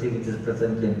University, which is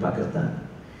presently in Pakistan.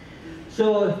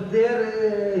 So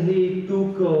there he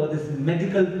took this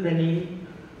medical training,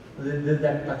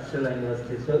 that Takshila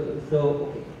University.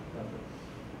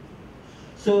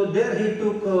 So there he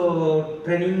took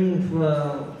training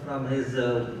from his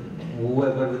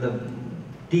whoever, the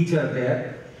teacher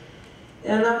there.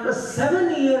 And after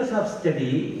 7 years of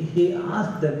study, he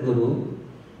asked the Guru,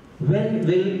 when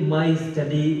will my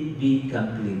study be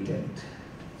completed?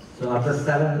 So after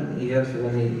 7 years,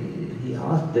 when he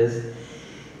asked this,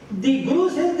 the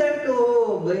Guru said that,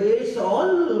 oh, it's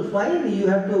all fine, you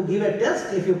have to give a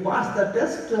test. If you pass the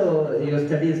test, your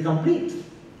study is complete.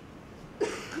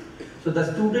 So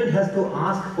the student has to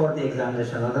ask for the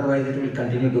examination, otherwise it will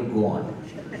continue to go on.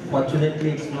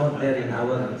 Fortunately, it's not there in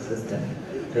our system.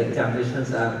 The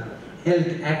examinations are held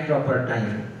at proper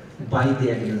time by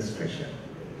the administration.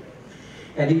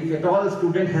 And if at all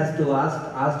student has to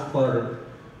ask for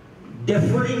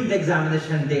deferring the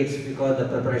examination dates because the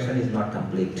preparation is not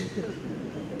complete.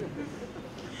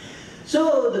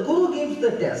 So the Guru gives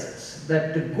the tests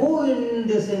that go in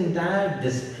this entire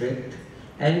district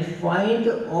and find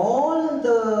all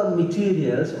the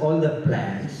materials, all the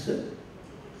plants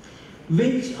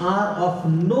which are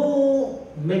of no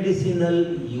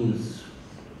medicinal use.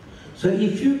 So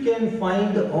if you can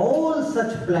find all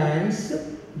such plants,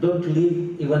 don't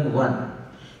leave even one.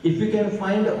 If you can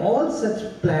find all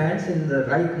such plants in the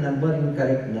right number, in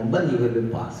correct number, you will be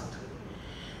passed.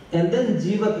 And then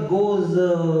Jivak goes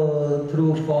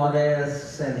through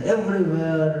forests and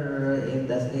everywhere in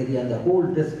this area, in the whole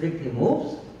district he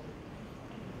moves,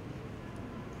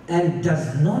 and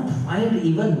does not find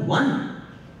even one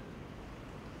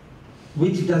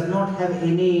which does not have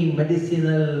any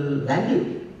medicinal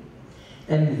value.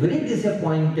 And very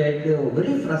disappointed,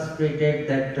 very frustrated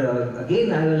that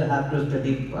again I will have to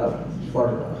study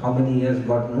for how many years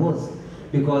God knows,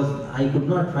 because I could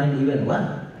not find even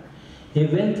one. He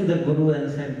went to the Guru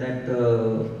and said that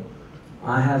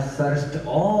I have searched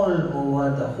all over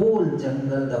the whole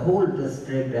jungle, the whole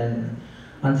district, and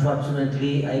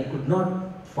unfortunately I could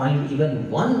not find even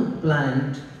one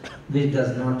plant which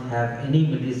does not have any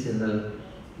medicinal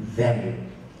value.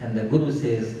 And the Guru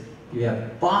says, you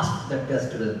have passed the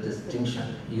test with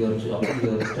distinction, your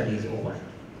study is over.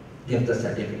 Give the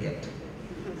certificate.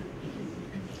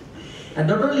 And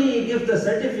not only give the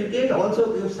certificate,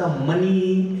 also give some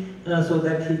money so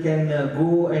that he can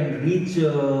go and reach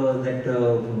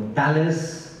that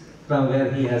palace from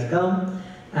where he has come.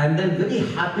 And then very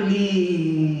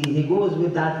happily he goes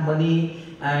with that money,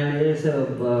 and it's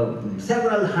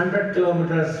several hundred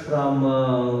kilometers from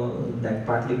that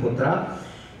Patliputra.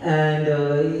 And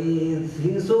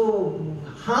so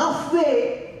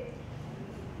halfway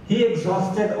he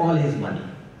exhausted all his money.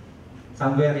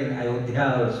 Somewhere in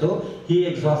Ayodhya or so, he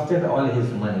exhausted all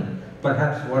his money.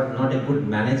 Perhaps was not a good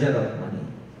manager of money.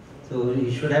 So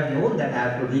he should have known that I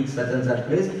have to reach such and such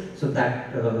place, so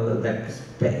that that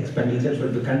expenditure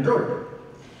should be controlled.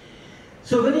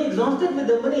 So when he exhausted with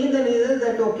the money, then he says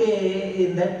that okay,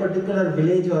 in that particular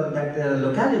village or that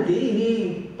locality,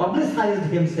 he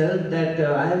publicized himself that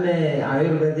I am a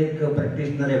Ayurvedic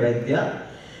practitioner, a Vaidya,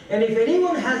 and if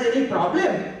anyone has any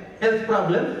problem, health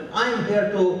problem, I am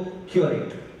here to cure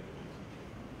it.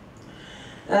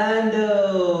 And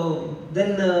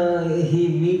then he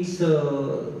meets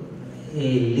a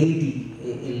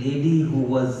lady who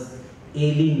was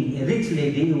ailing, a rich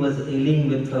lady who was ailing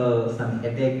with some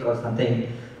headache or something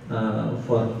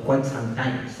for quite some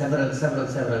time,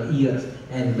 several years,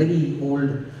 and very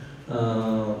old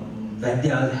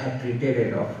Vaidyas had treated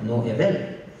it of no avail.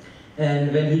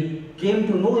 And when he came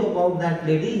to know about that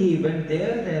lady, he went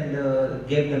there and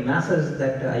gave the message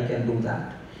that I can do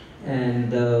that. And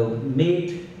the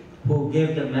maid who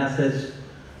gave the message,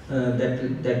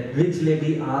 that rich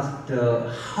lady asked,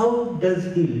 how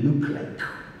does he look like?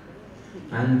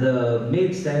 And the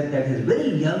maid said that he's very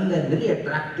young and very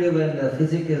attractive and the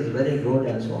physique is very good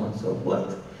and so on and so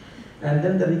forth. And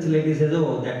then the rich lady says,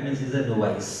 oh, that means he's a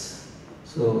novice,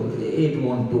 so it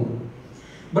won't do.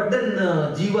 But then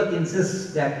Jivak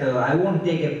insists that I won't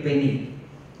take a penny,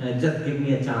 just give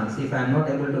me a chance. If I'm not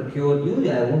able to cure you,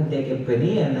 I won't take a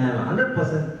penny, and I'm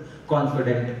 100%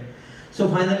 confident. So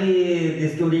finally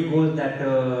the story goes that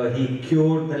he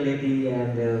cured the lady,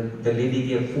 and the lady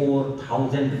gave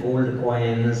 4,000 gold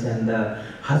coins, and the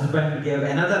husband gave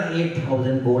another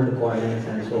 8,000 gold coins,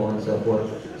 and so on and so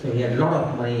forth. So he had a lot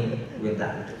of money with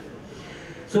that.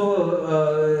 So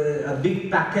a big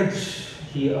package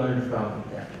he earned from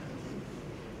that.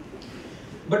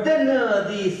 But then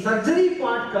the surgery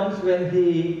part comes when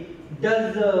he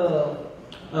does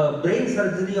brain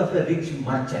surgery of a rich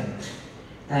merchant.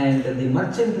 And the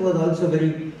merchant was also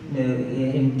very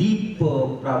in deep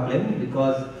problem,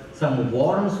 because some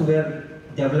worms were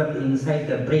developed inside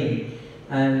the brain.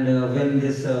 And when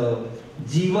this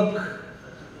Jivak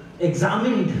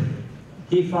examined,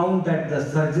 he found that the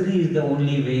surgery is the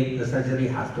only way the surgery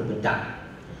has to be done.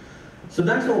 So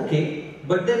that's okay.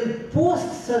 But then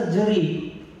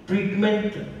post-surgery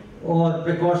treatment or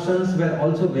precautions were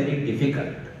also very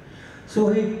difficult. So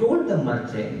he told the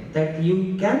merchant that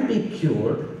you can be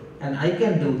cured and I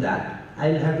can do that.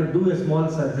 I'll have to do a small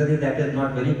surgery that is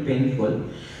not very painful.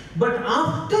 But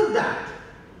after that,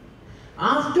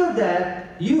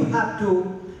 you have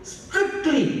to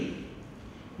strictly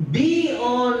be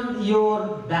on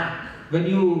your back. When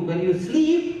you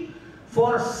sleep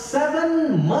for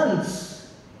 7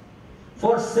 months,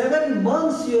 for 7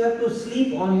 months you have to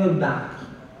sleep on your back.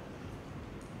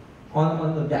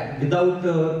 On the back, without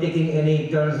taking any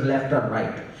turns left or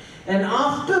right. And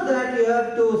after that you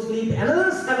have to sleep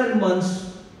another 7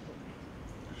 months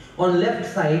on left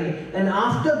side, and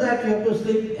after that you have to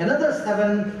sleep another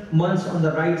 7 months on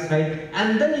the right side,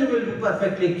 and then you will be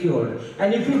perfectly cured.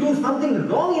 And if you do something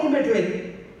wrong in between,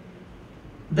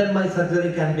 then my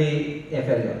surgery can be a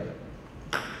failure.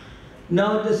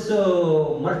 Now this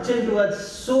merchant was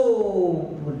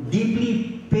so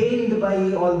deeply pained by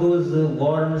all those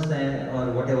worms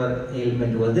or whatever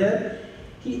ailment was there,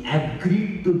 he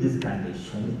agreed to this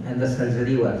condition and the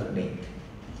surgery was made.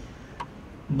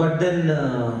 But then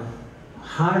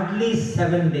hardly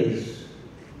 7 days,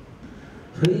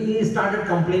 he started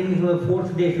complaining for the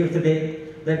 4th day, 5th day,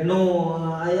 that no,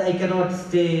 I cannot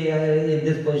stay in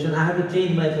this position, I have to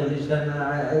change my position,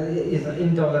 it's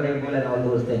intolerable and all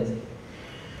those things.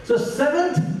 So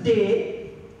 7th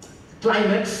day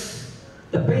climax,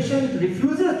 the patient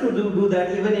refuses to do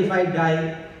that. Even if I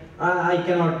die, I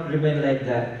cannot remain like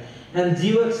that. And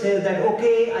Jivak says that,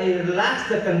 okay, I relax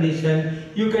the condition,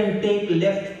 you can take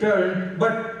left turn,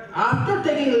 but after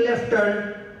taking left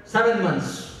turn, 7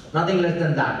 months, nothing less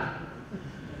than that.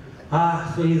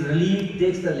 So he's relieved,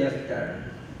 takes the left turn.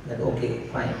 That okay,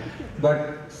 fine.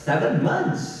 But 7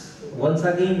 months, once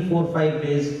again 4-5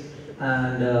 days,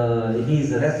 and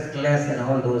he's restless and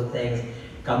all those things,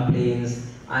 complains,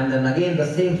 and then again the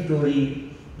same story.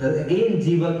 Again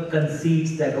Jivak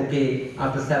concedes that okay,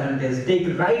 after 7 days,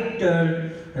 take right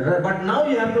turn, but now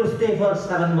you have to stay for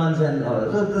 7 months and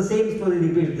all. So the same story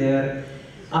repeats there.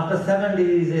 After 7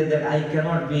 days, he says that I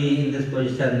cannot be in this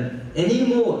position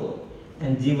anymore.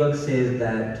 And Jivak says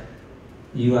that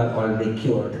you are already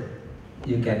cured.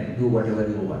 You can do whatever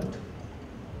you want.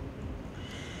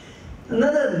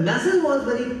 Another message was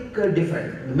very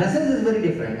different. The message is very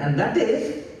different, and that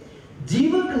is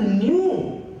Jivak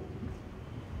knew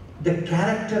the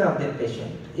character of the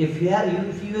patient. If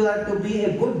you are to be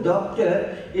a good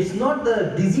doctor, it's not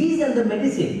the disease and the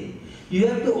medicine. You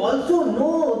have to also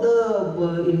know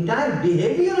the entire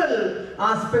behavioral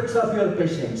aspects of your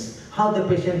patients, how the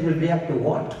patient will react to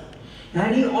what.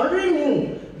 And he already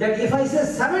knew that if I say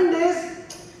 7 days,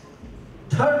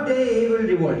 3rd day he will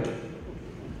revolt.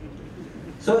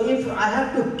 So if I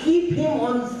have to keep him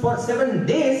on for 7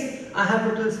 days, I have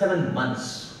to till 7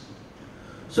 months.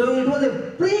 So it was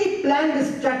a pre-planned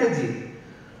strategy,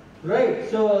 right?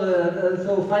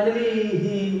 So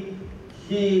finally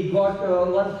he got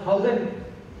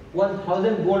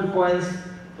 1,000 gold coins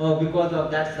because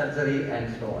of that surgery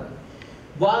and so on.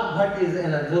 Vag Bhat is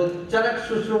another. So Charak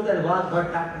Shushruta and Vag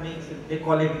Bhat, that makes it, they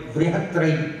call it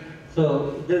Vrihatrayi.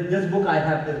 So this book, I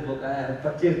have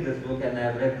purchased this book and I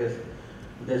have read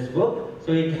this book.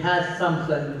 So it has some,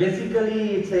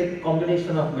 basically it's a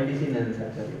combination of medicine and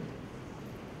surgery.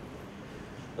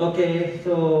 Okay,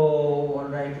 so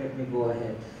alright, let me go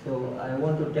ahead. So I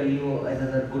want to tell you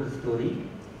another good story.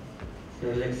 So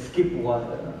let's skip one.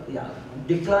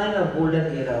 Decline of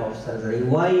golden era of surgery.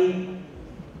 Why,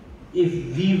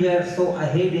 if we were so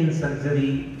ahead in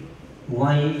surgery,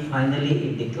 why finally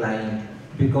it declined?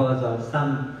 Because of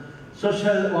some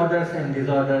social orders and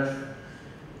disorders.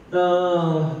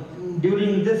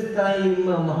 During this time,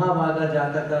 Mahabhaga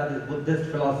Jataka, the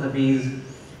Buddhist philosophies,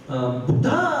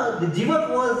 Buddha, the Jivak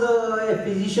was a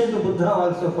physician to Buddha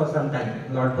also for some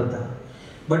time, Lord Buddha.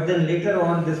 But then later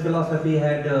on, this philosophy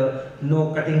had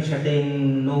no cutting,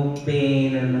 shutting, no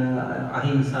pain, and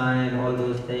ahimsa and all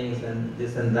those things, and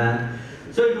this and that.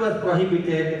 So it was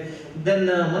prohibited. Then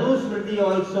Manusmriti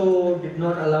also did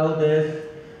not allow this.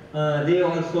 They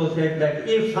also said that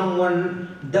if someone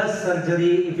does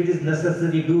surgery, if it is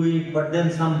necessary, do it, but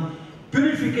then some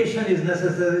purification is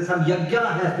necessary, some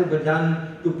yajna has to be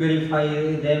done to purify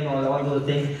them, or all those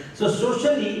things. So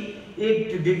socially,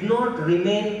 it did not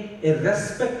remain a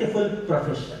respectable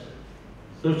profession.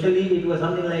 Socially, it was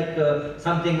something like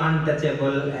something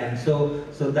untouchable, and so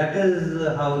that is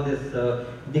how this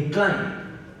declined.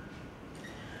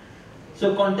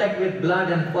 So contact with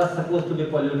blood and was supposed to be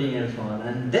polluting and so on.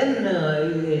 And then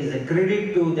is a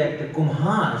credit to that the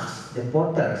Kumhars, the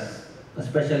potters,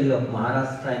 especially of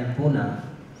Maharashtra and Pune,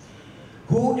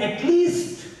 who at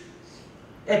least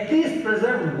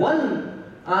preserved one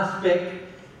aspect,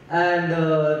 and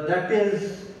that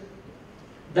is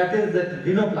that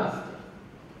rhinoplasty.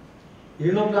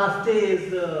 Rhinoplasty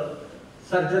is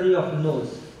surgery of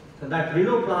nose. So that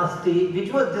rhinoplasty,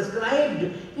 which was described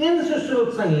in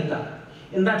Sushrut Samhita,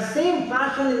 in that same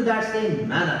fashion, in that same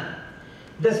manner,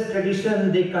 this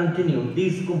tradition they continued,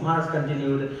 these Kumhars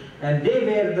continued, and they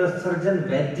were the surgeon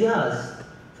Vaidyas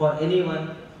for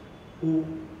anyone who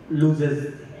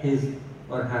loses his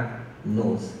or her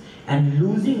nose. And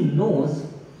losing nose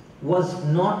was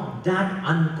not that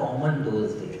uncommon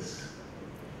those days.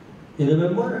 You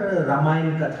remember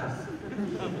Ramayana Katha?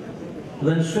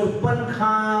 when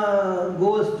Shurpankhar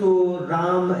goes to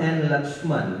Ram and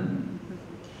Lakshman,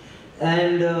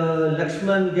 and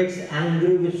Lakshman gets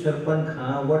angry with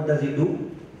Shurpankhar, what does he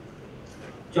do?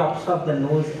 Chops off the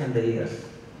nose and the ears.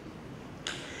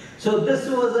 So this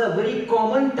was a very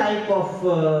common type of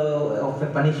a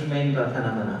punishment or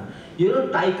phenomena. You know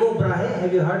Tycho Brahe,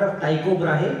 have you heard of Tycho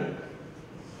Brahe?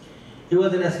 He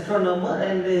was an astronomer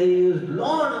and he used a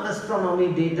lot of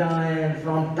astronomy data, and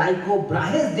from Tycho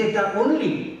Brahe's data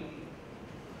only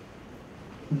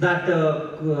that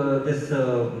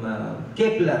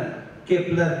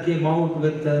Kepler came out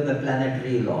with the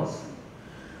planetary laws.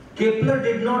 Kepler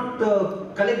did not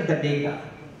collect the data.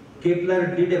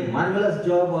 Kepler did a marvelous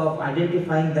job of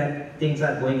identifying that things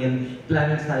are going in,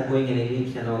 planets are going in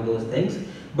ellipse and all those things.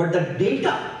 But the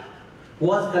data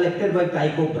was collected by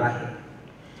Tycho Brahe.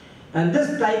 And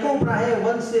this Tycho Brahe,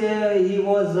 once he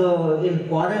was in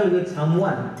quarrel with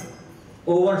someone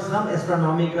over some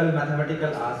astronomical,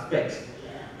 mathematical aspects,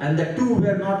 and the two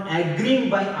were not agreeing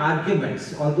by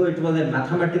arguments, although it was a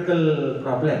mathematical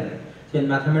problem. So in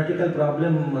mathematical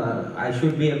problem, I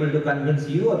should be able to convince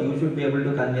you or you should be able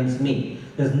to convince me.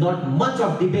 There's not much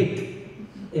of debate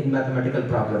in mathematical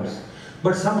problems.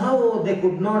 But somehow they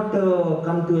could not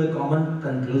come to a common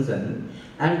conclusion,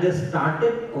 and they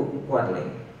started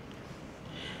quarreling.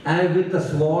 And with the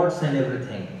swords and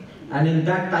everything. And in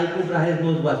that Tycho Brahe's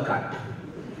nose was cut.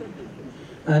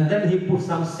 And then he put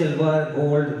some silver,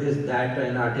 gold, this, that,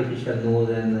 and artificial nose,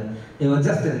 and it was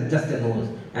just a nose.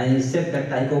 And he said that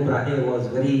Tycho Brahe was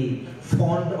very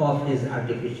fond of his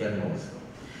artificial nose.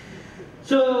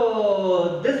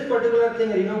 So this particular thing,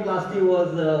 rhinoplasty,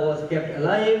 was kept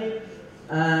alive,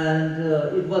 and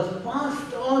it was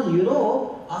passed on,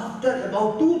 after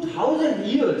about 2000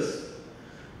 years.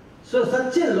 So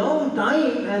such a long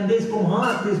time, and these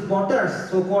kumhars, these potters,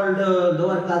 so-called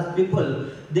lower caste people,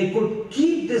 they could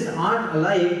keep this art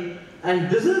alive, and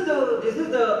this is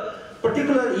the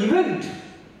particular event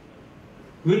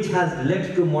which has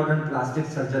led to modern plastic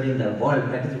surgery in the world.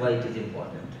 That is why it is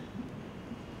important.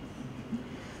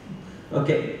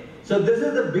 Okay, so this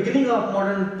is the beginning of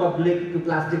modern public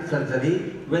plastic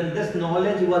surgery, when this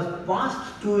knowledge was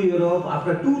passed to Europe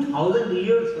after 2000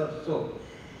 years or so.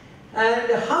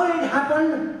 And how it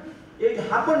happened? It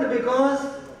happened because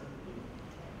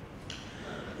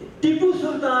Tipu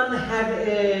Sultan had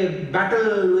a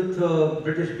battle with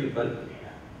British people,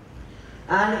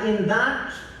 and in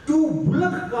that 2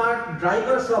 bullock cart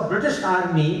drivers of British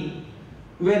army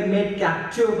were made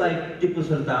captive by Tipu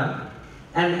Sultan,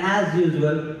 and as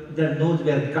usual their nose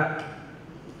were cut,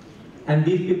 and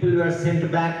these people were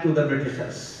sent back to the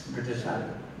British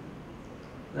army.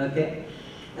 Okay.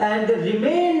 And they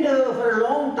remained for a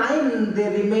long time,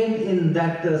 they remained in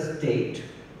that state.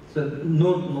 So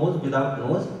no nose, without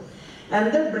nose.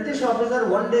 And then British officer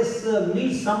one day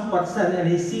meets some person and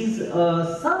he sees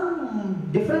some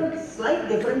slight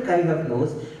different kind of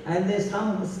nose, and there's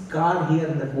some scar here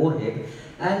in the forehead.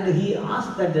 And he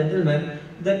asked that gentleman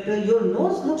that your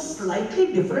nose looks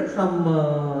slightly different from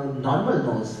normal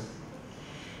nose.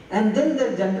 And then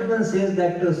the gentleman says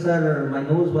that, sir, my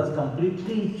nose was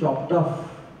completely chopped off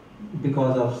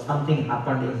because of something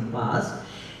happened in the past,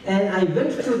 and I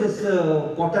went to this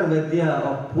Potter Vaidya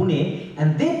of Pune,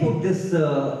 and they put this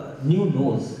new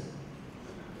nose.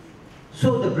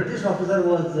 So the British officer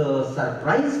was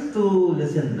surprised to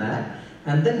listen that,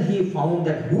 and then he found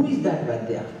that who is that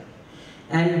Vaidya,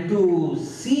 and to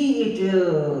see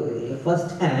it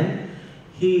first hand,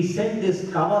 he sent this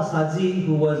Kawasaki,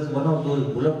 who was one of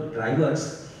those bullock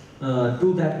drivers,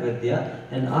 to that Vaidya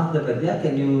and asked the Vaidya,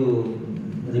 can you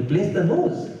replace the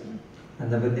nose? And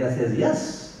the Vaidya says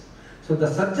yes. So the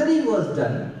surgery was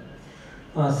done.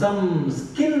 Some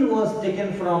skin was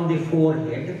taken from the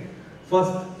forehead.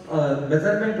 First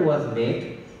measurement was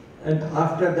made, and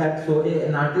after that, so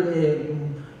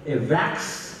a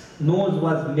wax nose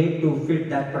was made to fit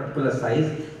that particular size.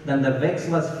 Then the wax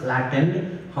was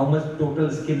flattened, how much total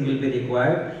skin will be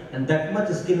required, and that much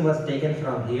skin was taken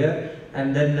from here,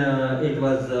 and then it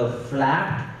was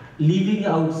flapped, leaving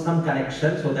out some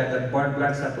connection so that the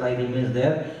blood supply remains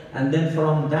there, and then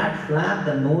from that flap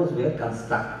the nose were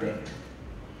constructed.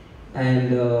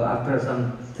 And after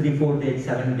some 3-4 days,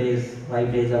 7 days,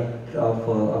 5 days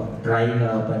of drying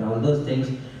up and all those things,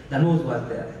 the nose was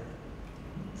there.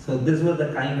 So this was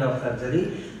the kind of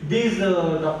surgery these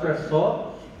doctors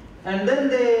saw, and then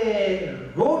they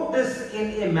wrote this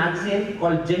in a magazine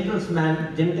called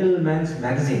Gentleman's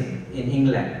Magazine in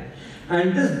England.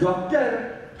 And this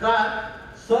doctor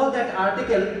saw that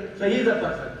article, so he is the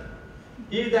person.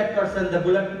 He is that person, the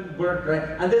bullet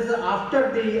drive. And this is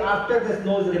after this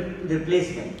nose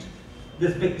replacement.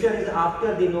 This picture is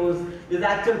after the nose, this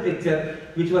actual picture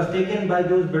which was taken by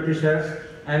those Britishers,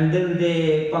 and then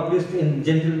they published in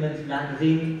Gentleman's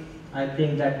Magazine. I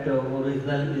think that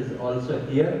original is also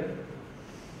here.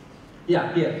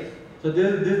 Yeah, here. So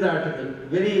this is the article.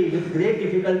 With great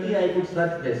difficulty I could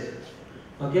search this.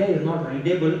 Okay, it's not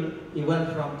readable even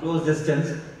from close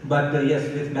distance, but yes,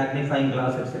 with magnifying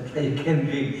glass, etc., you can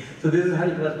read. So this is how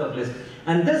it was published.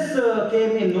 And this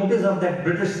came in notice of that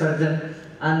British surgeon,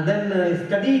 and then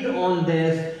studied on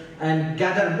this and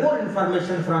gathered more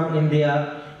information from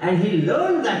India, and he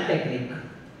learned that technique.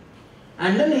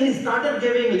 And then he started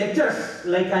giving lectures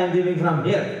like I am giving from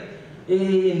here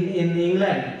in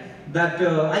England, that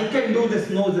I can do this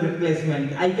nose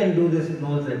replacement, I can do this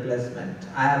nose replacement,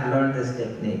 I have learned this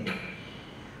technique.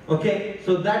 Okay,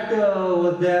 so that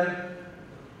was there.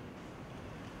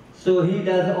 So he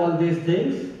does all these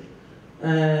things,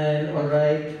 and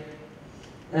alright.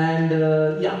 And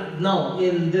yeah, now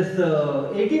in this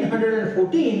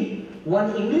 1814,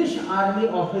 one English army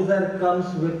officer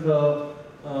comes with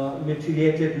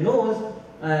mutilated nose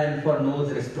and for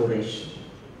nose restoration.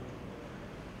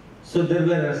 So there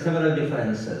were several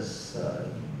differences.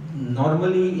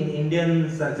 Normally in Indian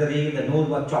surgery, the nose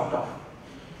was chopped off,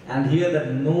 and here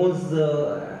the nose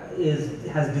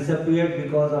has disappeared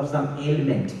because of some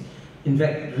ailment. In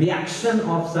fact, reaction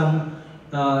of some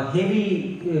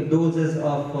heavy doses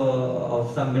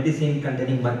of some medicine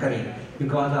containing mercury.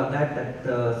 Because of that,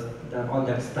 all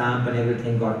that stamp and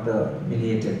everything got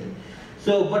mutilated.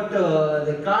 So, but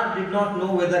the Card did not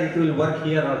know whether it will work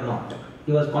here or not.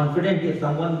 He was confident if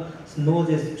someone's nose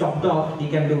is chopped off, he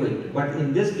can do it. But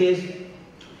in this case,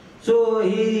 so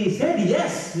he said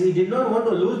yes, he did not want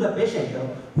to lose the patient.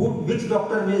 Which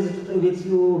doctor which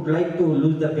you would like to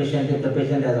lose the patient if the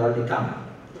patient has already come?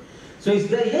 So he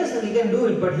said yes, he can do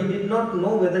it, but he did not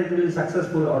know whether it will be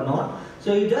successful or not.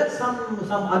 So he does some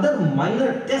other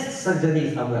minor test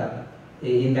surgery somewhere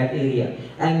in that area,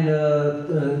 and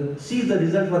sees the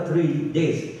result for 3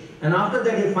 days. And after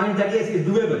that he finds that yes, it's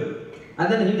doable. And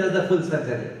then he does the full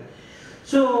surgery.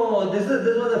 So this was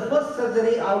the first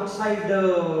surgery outside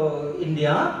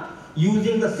India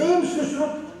using the same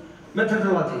Shushruta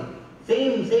methodology,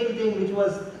 same thing which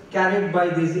was carried by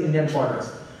these Indian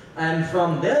potters. And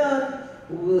from there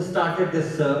we started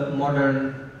this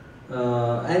modern,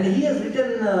 and he has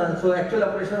written, so actual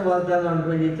operation was done on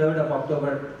 23rd of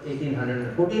October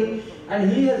 1814,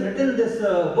 and he has written this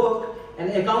book, an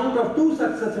account of 2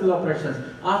 successful operations.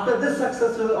 After this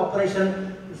successful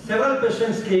operation, several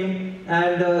patients came,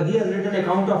 and he has written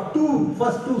account of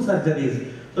first two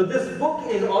surgeries. So this book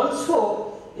is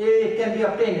also, it can be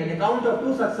obtained, an account of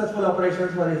 2 successful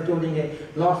operations for restoring a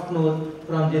lost nose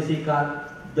from J.C. Carr,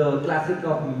 the classic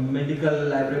of medical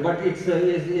library. But it's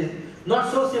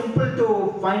not so simple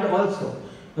to find also.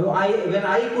 When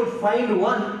I could find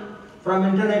one from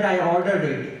internet, I ordered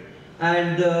it.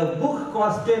 And the book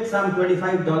costed some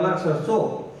 $25 or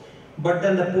so, but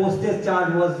then the postage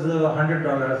charge was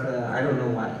 $100. I don't know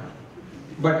why,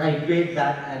 but I paid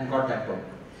that and got that book.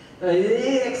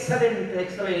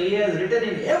 Excellent. He has written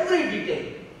in every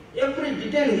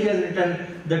detail he has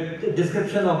written the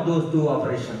description of those 2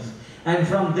 operations, and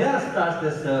from there starts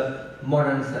this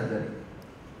modern surgery.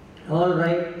 All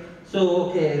right.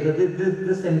 So okay, so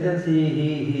this sentence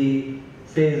he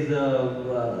says,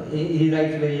 he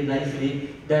writes very nicely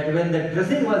that when the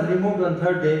dressing was removed on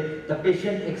 3rd day, the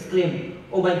patient exclaimed,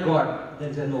 "Oh my God,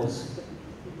 there's a nose."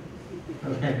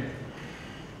 Okay.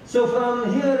 So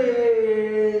from here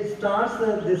it starts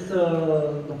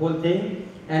the whole thing,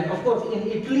 and of course in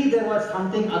Italy there was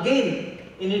something again.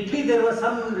 In Italy there was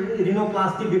some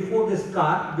rhinoplasty before this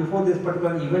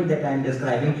particular event that I am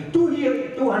describing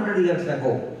 200 years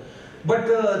ago. But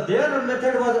their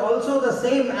method was also the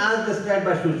same as described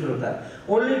by Shushruta.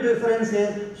 Only difference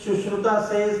is Shushruta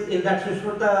says, in that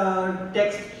Shushruta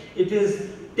text, it is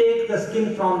take the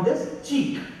skin from this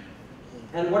cheek.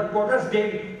 And what potters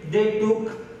did, they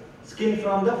took skin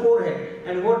from the forehead.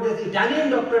 And what this Italian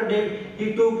doctor did,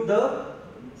 he took the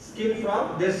skin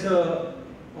from this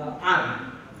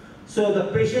arm. So the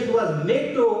patient was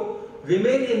made to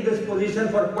remain in this position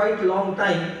for quite a long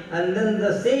time, and then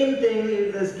the same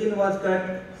thing, the skin was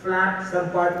cut flat,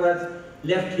 some part was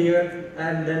left here,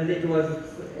 and then it was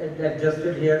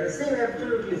adjusted here. The same,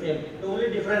 absolutely same. The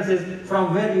only difference is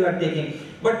from where you are taking.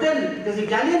 But then this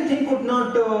Italian thing could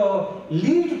not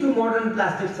lead to modern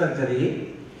plastic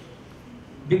surgery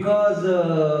because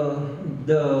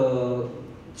the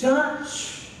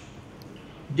church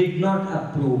did not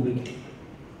approve it.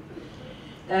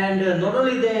 And not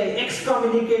only they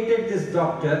excommunicated this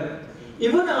doctor,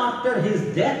 even after his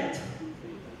death,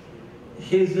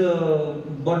 his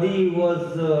body was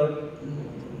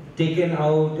taken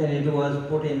out and it was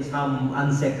put in some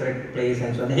unsacred place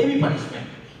and so on. Heavy punishment,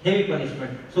 heavy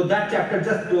punishment. So that chapter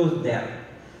just closed there.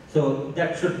 So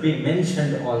that should be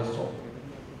mentioned also.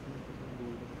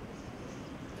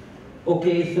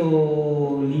 Okay, so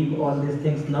leave all these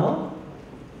things now.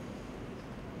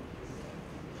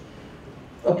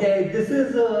 Okay, this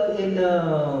is in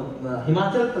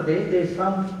Himachal Pradesh. There is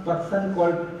some person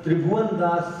called Tribhuvan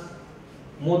Das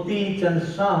Moti Chand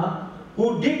Shah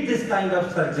who did this kind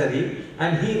of surgery,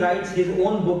 and he writes his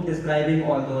own book describing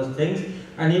all those things,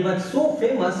 and he was so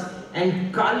famous.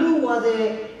 And Kalu was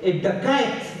a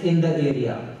dacoit in the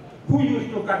area who used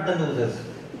to cut the noses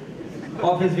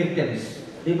of his victims.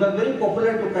 He was very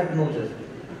popular to cut noses.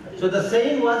 So the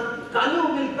saying was,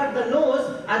 Kalu will cut the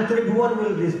nose and Tribhuvan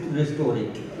will restore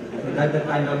it. That's the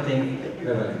kind of thing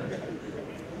prevalent.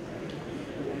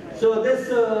 So this,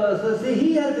 so see,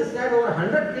 he has described over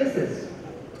 100 cases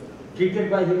treated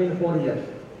by him in 4 years.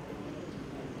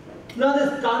 Now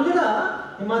this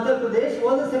Kangra, Himachal Pradesh,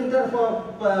 was a center for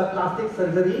plastic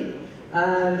surgery,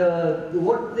 and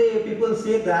what the people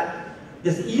say that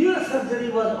this ear surgery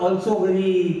was also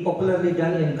very popularly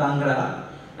done in Kangra,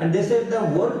 and they said the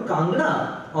word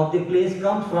Kangra of the place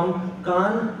comes from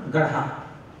Kan Gadha.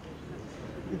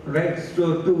 Right,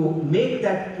 so to make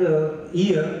that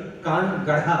ear Kan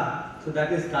Gadha, so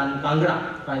that is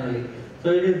Kangra finally.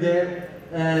 So it is there,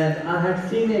 and I had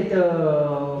seen it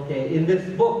okay, in this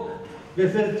book.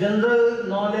 This is General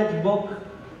Knowledge Book,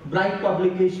 Bright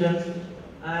Publications,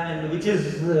 and which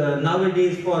is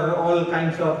nowadays for all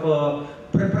kinds of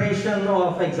preparation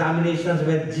of examinations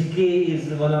where GK is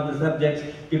one of the subjects.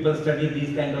 People study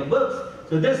these kind of books.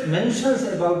 So this mentions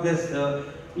about this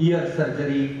ear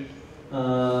surgery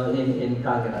in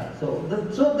Kangra. So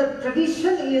the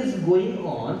tradition is going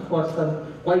on for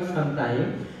quite some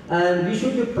time, and we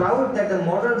should be proud that the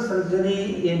modern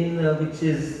surgery which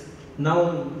is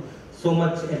now so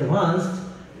much advanced,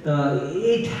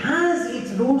 it has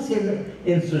its roots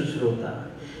in Sushruta.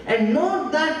 And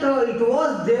not that it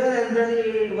was there and then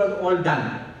it was all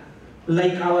done.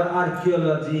 Like our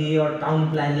archaeology or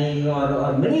town planning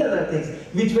or many other things,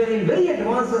 which were in very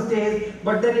advanced stage,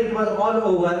 but then it was all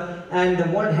over and the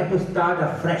world had to start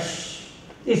afresh.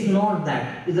 It's not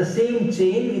that. It's the same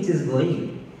chain which is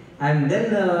going. And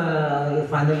then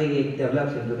finally it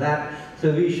develops into that.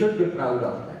 So we should be proud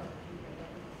of that.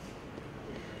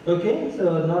 Okay,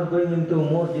 so not going into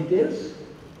more details.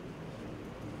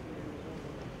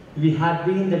 We have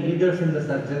been the leaders in the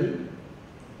surgery,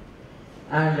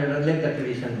 and let the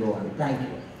tradition go on. Thank you.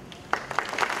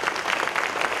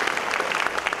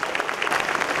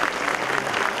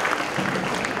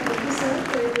 Thank you, sir,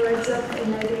 for your words of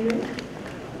enlightenment.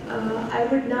 I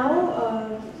would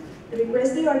now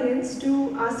request the audience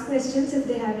to ask questions if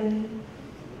they have any.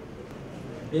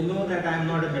 They know that I am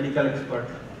not a medical expert.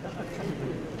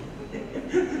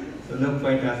 So no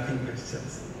point asking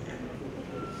questions.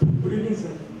 Good evening,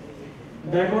 sir.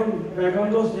 Back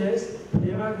on those days,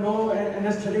 there were no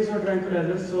anesthetics or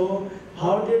tranquilizers, so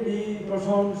how did he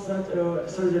perform such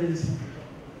surgeries?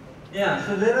 Yeah,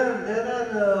 so there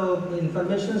are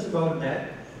informations about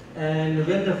that. And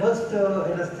when the first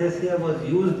anesthesia was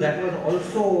used, that was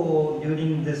also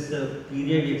during this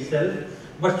period itself.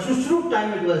 But Sushrut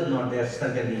time it was not there,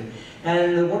 certainly.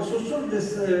 And what Sushrut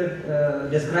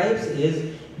describes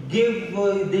is,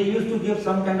 they used to give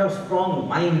some kind of strong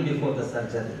wine before the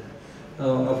surgery.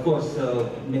 Of course,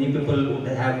 many people would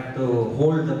have to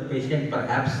hold the patient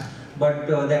perhaps, but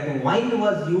that wine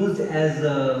was used as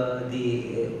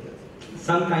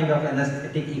some kind of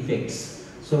anesthetic effects,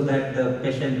 so that the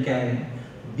patient can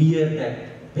bear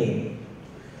that pain.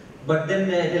 But then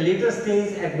at a later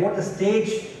stage, at what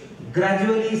stage,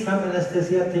 gradually some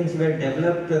anesthesia things were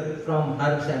developed from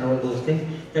herbs and all those things.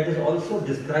 That is also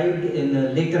described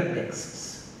in later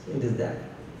texts. It is that.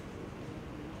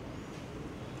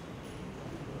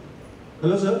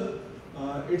 Hello sir,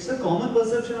 it's a common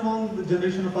perception among the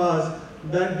generation of ours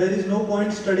that there is no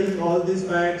point studying all these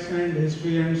facts and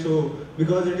history and so,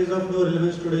 because it is of no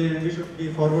relevance today and we should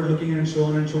be forward looking and so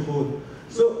on and so forth.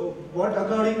 So what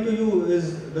according to you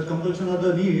is the compulsion or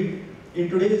the need in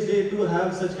today's day to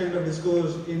have such kind of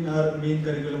discourse in our main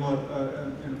curriculum or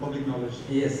in public knowledge?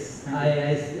 Yes,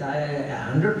 I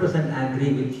 100%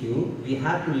 agree with you. We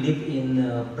have to live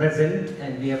in present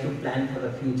and we have to plan for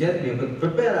the future. We have to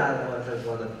prepare ourselves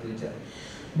for the future.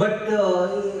 But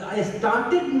I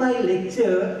started my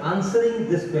lecture answering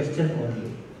this question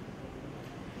only.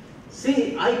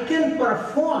 See, I can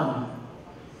perform,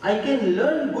 I can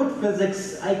learn good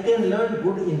physics, I can learn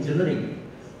good engineering,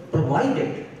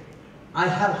 provided I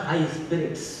have high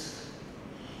spirits.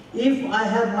 If I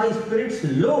have my spirits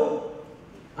low,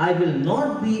 I will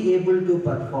not be able to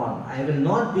perform. I will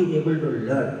not be able to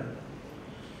learn.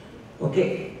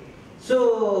 Okay.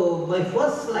 So my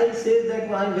first slide says that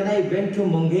when I went to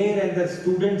Munger and the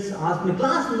students asked me,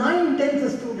 class 9, 10th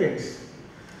students,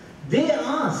 they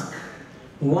ask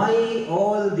why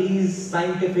all these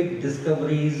scientific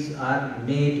discoveries are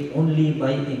made only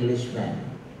by Englishmen.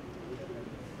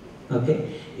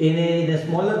 Okay. In a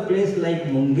smaller place like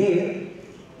Munger,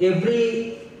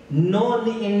 every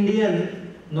non-Indian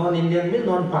means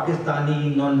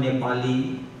non-Pakistani,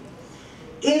 non-Nepali,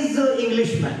 is an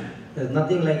Englishman. There's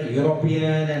nothing like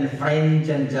European and French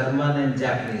and German and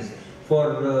Japanese.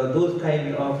 For those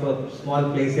kind of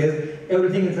small places,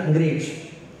 everything is Angrez.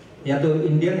 या तो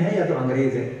Indian है या तो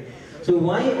अंग्रेज है. So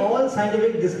why all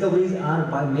scientific discoveries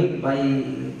are made by,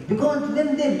 because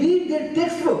when they read their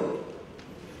textbook,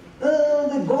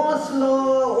 the Gauss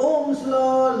law, Ohm's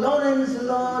law, Lorentz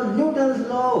law, Newton's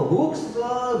law, Hooke's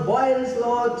law, Boyle's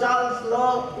law, Charles'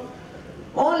 law,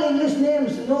 all English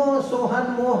names, no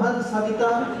Sohan, Mohan,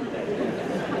 Savita.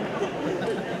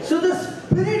 So the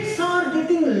spirits are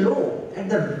getting low at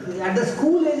the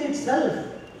school age itself.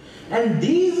 And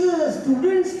these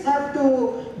students have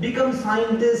to become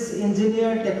scientists,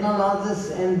 engineers,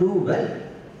 technologists and do well.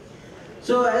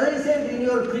 So as I said, in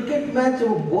your cricket match,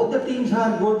 both the teams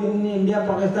are good. In India,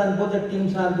 Pakistan, both the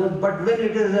teams are good. But when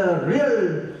it is a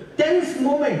real tense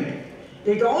moment,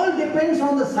 it all depends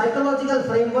on the psychological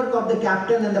framework of the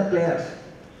captain and the players,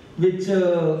 which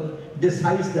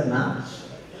decides the match.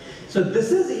 So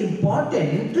this is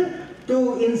important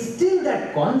to instill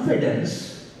that confidence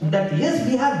that yes,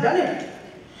 we have done it.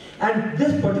 And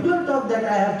this particular talk that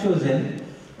I have chosen,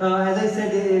 as I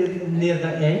said near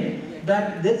the end,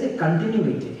 that there's a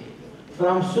continuity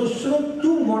from Sushruta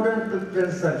to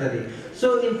modern surgery.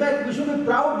 So in fact, we should be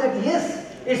proud that yes,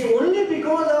 it's only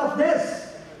because of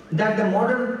this that the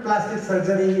modern plastic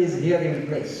surgery is here in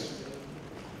place.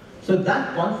 So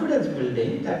that confidence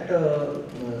building, that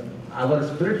our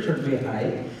spirit should be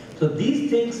high. So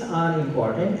these things are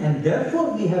important and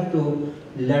therefore we have to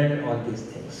learn all these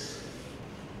things.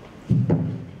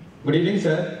 Good evening,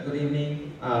 sir. Good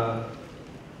evening.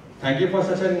 Thank you for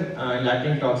such an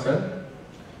enlightening talk, sir.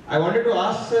 I wanted to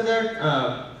ask, sir,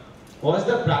 that was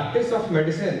the practice of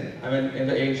medicine, in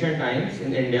the ancient times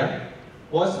in India,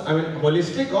 was,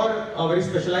 holistic or a very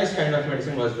specialized kind of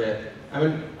medicine was there?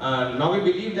 Now we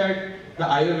believe that the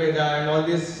Ayurveda and all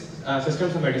these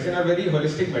systems of medicine are very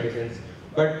holistic medicines.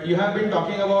 But you have been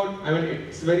talking about,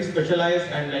 it's very specialized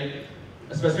and like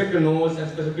specific to nose and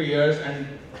specific to ears and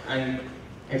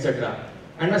etc.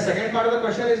 And my second part of the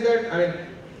question is that,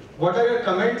 what are your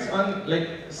comments on, like,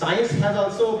 science has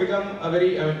also become a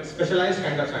very specialized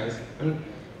kind of science.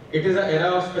 It is an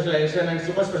era of specialization and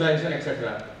super specialization,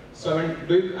 etc. So what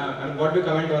do you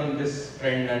comment on this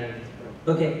trend? And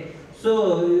okay.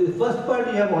 So, first part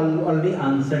you have already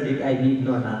answered it, I need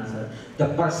not answer. The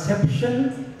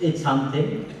perception is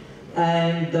something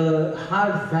and the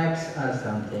hard facts are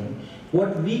something.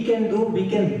 What we can do, we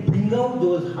can bring out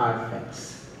those hard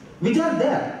facts, which are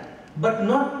there, but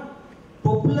not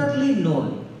popularly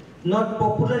known, not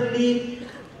popularly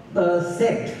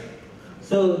said.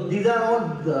 So, these are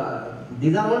all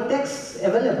texts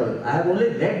available. I have only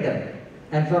read them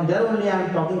and from there only I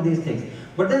am talking these things.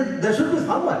 But then there should be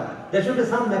someone. There should be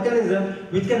some mechanism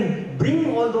which can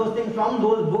bring all those things from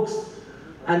those books,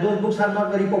 and those books are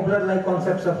not very popular like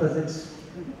concepts of physics.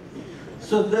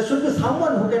 So there should be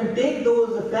someone who can take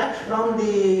those facts from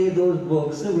those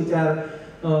books, which are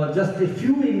just a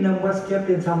few in numbers kept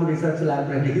in some research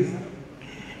libraries,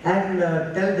 and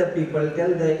tell the people, tell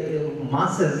the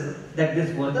masses that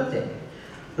this was the thing.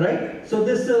 Right? So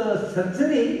this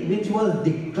surgery, which was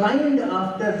declined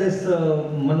after this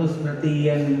Manusmriti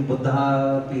and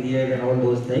Buddha period and all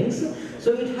those things,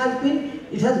 so it has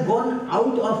gone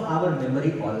out of our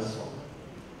memory also.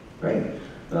 Right?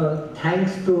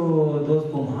 Thanks to those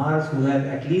Kumhars who have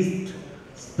at least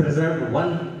preserved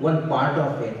one part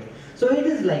of it. So it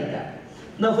is like that.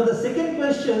 Now for the second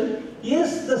question,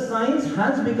 yes, the science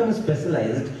has become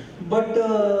specialized, but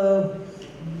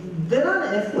there are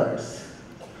efforts.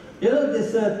 You know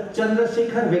this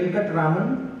Chandrasekhar Venkat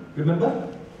Raman, remember?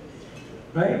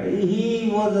 Right?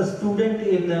 He was a student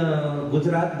in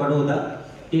Gujarat, Baroda.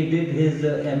 He did his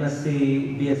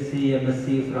MSc, BSc,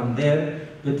 MSc from there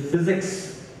with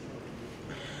physics.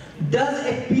 Does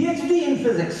a PhD in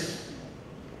physics.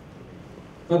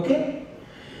 Okay?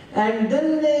 And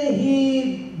then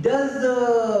he does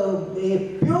a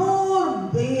pure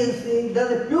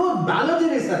biology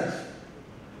research.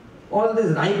 All these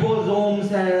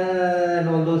ribosomes and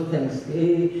all those things.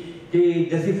 he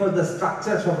deciphers the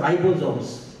structures of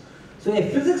ribosomes. So a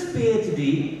physics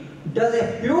PhD does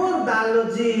a pure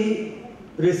biology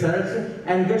research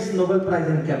and gets Nobel Prize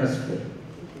in chemistry.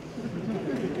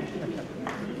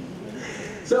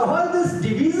 So all this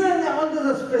division, all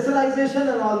this specialization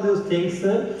and all those things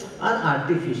are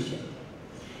artificial.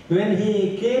 When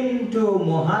he came to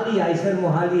Mohali, I said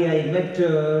Mohali, I met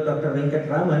Dr.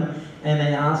 Venkataraman and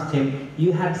I asked him,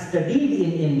 you had studied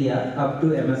in India up to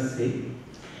MSc.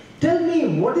 Tell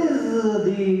me, what is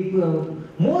the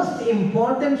most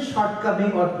important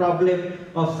shortcoming or problem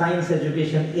of science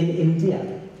education in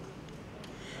India?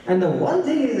 And the one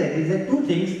thing is that two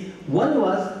things. One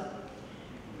was,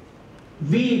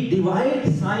 we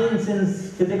divide science in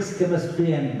physics,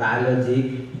 chemistry and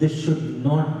biology. This should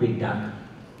not be done.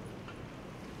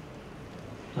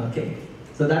 Okay,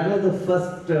 so that was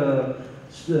the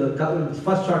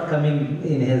first shortcoming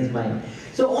in his mind.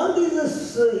 So all these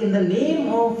is in the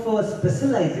name of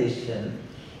specialization.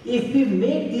 If we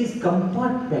make these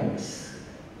compartments,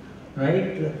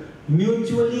 right,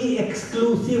 mutually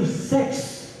exclusive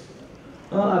sets.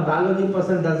 A biology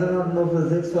person does not know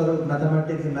physics, or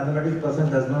mathematics, a mathematics person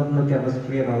does not know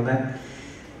chemistry and all that.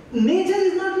 Nature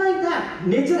is not like that.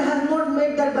 Nature has not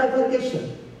made that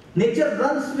bifurcation. Nature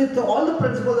runs with all the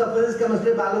principles of physics,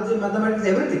 chemistry, biology, mathematics,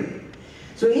 everything.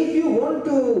 So if you want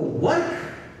to work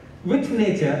with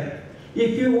nature,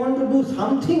 if you want to do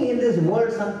something in this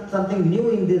world, something new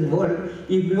in this world,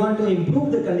 if you want to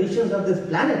improve the conditions of this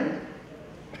planet,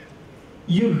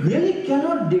 you really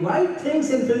cannot divide things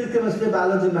in physics, chemistry,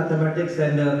 biology, mathematics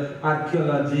and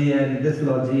archaeology and this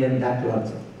logy and that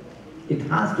logy. It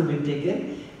has to be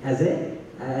taken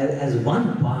as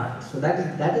one part. So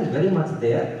that is very much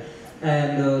there.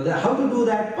 And how to do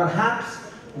that? Perhaps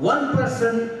one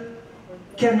person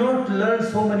cannot learn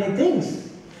so many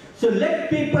things. So let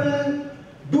people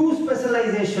do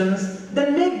specializations,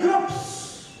 then make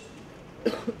groups.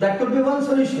 That could be one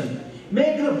solution.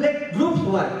 Let groups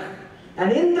work.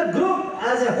 And in the group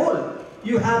as a whole,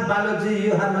 you have biology,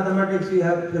 you have mathematics, you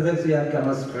have physics, you have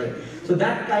chemistry. So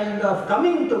that kind of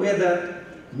coming together,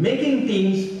 making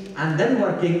teams and then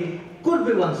working could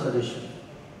be one solution.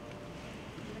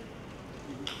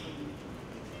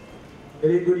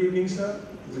 Very good evening, sir.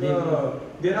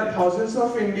 There are thousands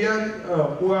of Indians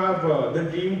who have the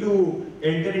dream to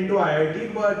enter into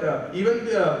IIT, but even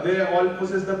they all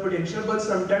possess the potential, but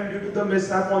sometimes due to the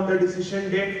mishap on the decision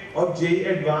date of JEE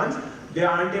Advanced, they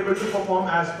aren't able to perform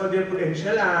as per their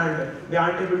potential and they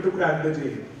aren't able to crack the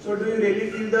JEE. So do you really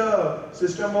feel the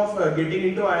system of getting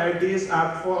into IIT is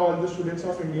apt for all the students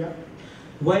of India?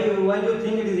 Why do you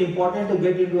think it is important to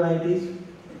get into IITs?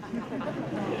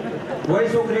 What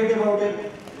is so great about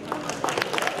it?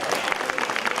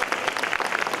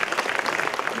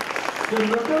 So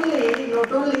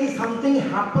not only something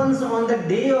happens on the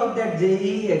day of that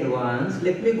JEE Advance,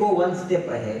 let me go one step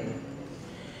ahead.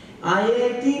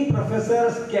 IIT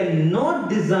professors cannot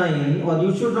design, or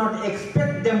you should not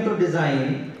expect them to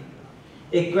design,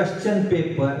 a question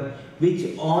paper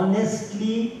which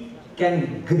honestly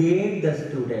can grade the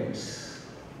students.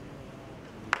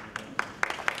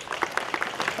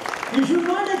 You should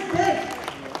not expect.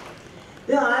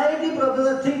 The IIT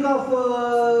professor, think of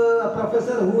a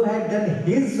professor who had done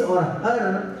his or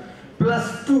her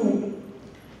 +2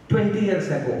 20 years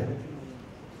ago.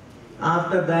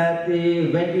 After that, he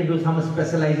went into some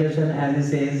specialization, as he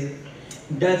says,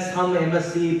 does some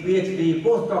MSc, PhD,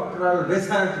 postdoctoral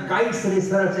research, guides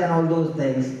research and all those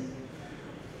things.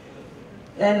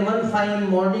 And one fine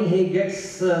morning he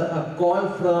gets a call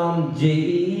from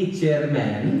JEE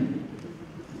chairman,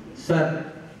 sir,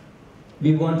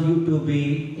 we want you to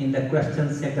be in the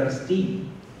question setters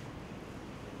team.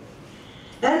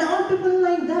 And all people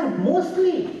like that,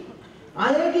 mostly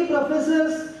IIT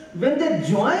professors, when they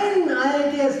join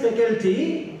IIT as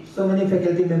faculty, so many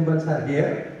faculty members are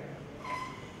here,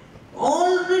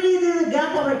 already there is a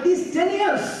gap of at least 10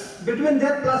 years between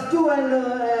their +2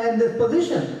 and this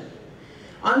position.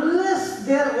 Unless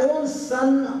their own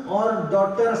son or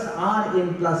daughters are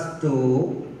in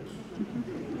 +2,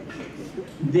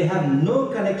 they have no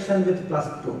connection with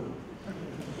 +2.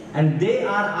 And they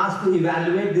are asked to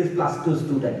evaluate these +2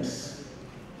 students.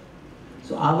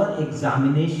 So our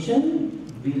examination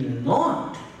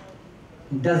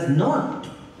does not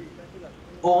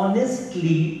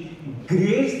honestly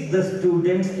grades the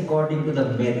students according to the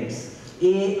merits.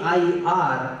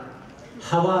 AIR,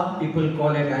 Hawa people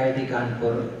call it IIT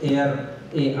Kanpur, air,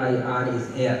 AIR is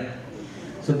air.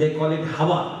 So they call it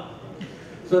Hawa.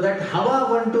 So that Hawa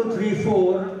 1, 2, 3,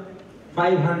 4,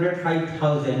 500,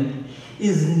 5000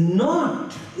 is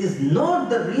not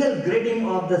the real grading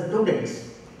of the students.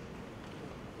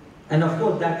 And of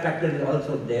course, that factor is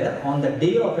also there. On the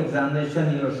day of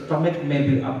examination, your stomach may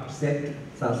be upset,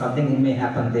 so something may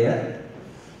happen there.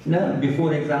 No,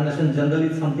 before examination,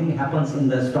 generally something happens in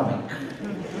the stomach.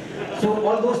 So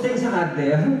all those things are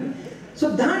there.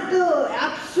 So that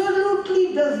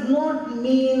absolutely does not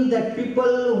mean that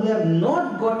people who have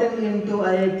not gotten into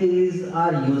IITs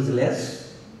are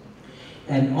useless.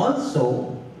 And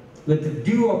also, with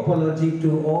due apology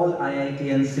to all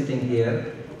IITians sitting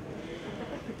here,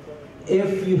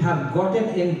 if you have gotten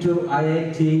into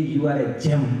IIT, you are a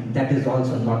gem. That is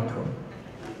also not true.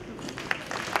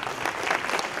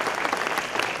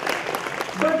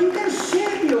 But you can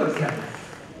shape yourself.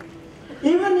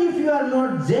 Even if you are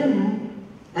not gem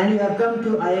and you have come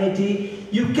to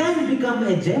IIT, you can become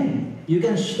a gem. You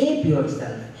can shape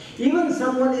yourself. Even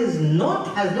someone is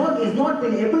not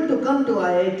been able to come to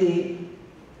IIT,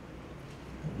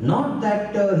 not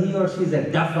that he or she is a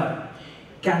duffer,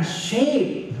 can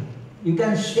shape. You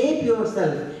can shape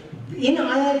yourself in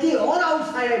IIT or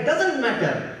outside, it doesn't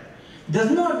matter. Does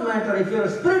not matter if your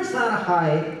spirits are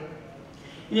high,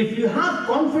 if you have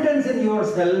confidence in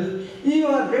yourself, you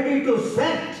are ready to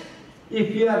sweat,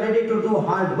 if you are ready to do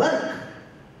hard work,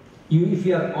 if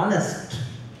you are honest.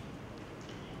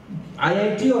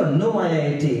 IIT or no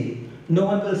IIT, no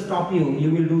one will stop you,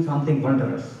 you will do something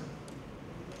wondrous.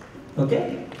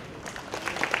 Okay?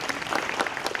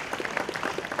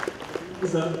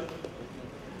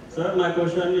 Sir, my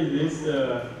question is this,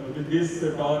 with this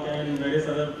talk and various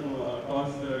other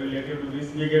talks related to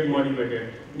this, we get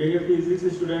motivated. Being a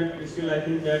physics student, still I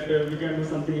think that we can do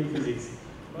something in physics.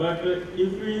 But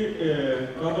if we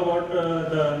talk about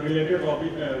the related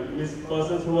topic, these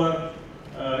persons who are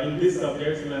in these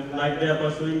subjects, like they are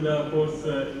pursuing the course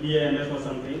BAMS or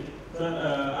something. So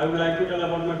I would like to tell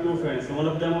about my two friends. One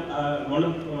of them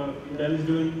is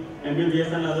doing MBBS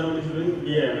and another one is doing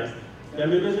BAMS. The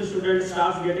MBBS student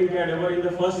starts getting carried over in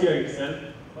the first year itself,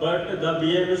 but the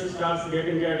BAMS starts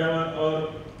getting carried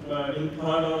over in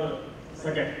third or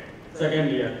second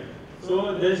year.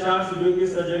 So they start doing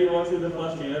this surgery works in the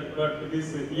first year, but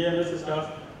this BAMS starts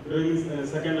doing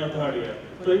second or third year.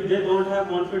 So if they don't have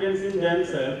confidence in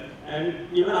themselves, and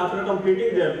even after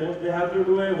completing their course, they have to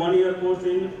do a 1-year course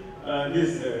in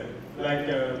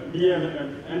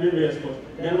MBBS course.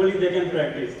 Then only they can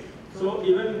practice. So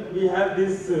even we have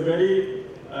this very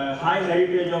high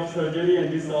heritage of surgery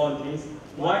and these all things.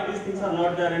 Why these things are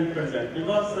not there and present?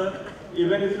 Because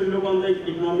even if you look on the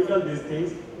economical these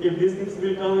things, if these things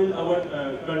will come in our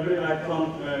country like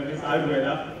from this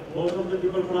Ayurveda, most of the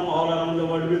people from all around the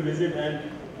world will visit and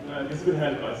this will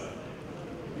help us.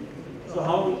 So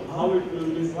how it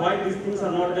means why these things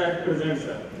are not there present,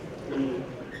 sir, in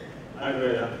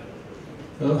Ayurveda?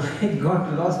 So I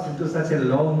got lost into such a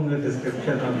long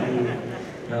description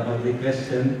of the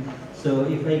question. So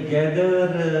if I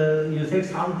gather, you said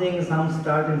something, some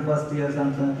start in first year,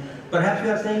 some. Perhaps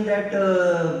you are saying that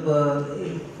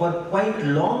for quite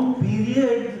long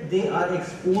period they are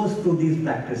exposed to these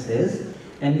practices,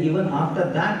 and even after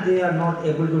that they are not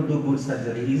able to do good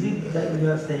surgery. Is it that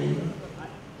you are saying?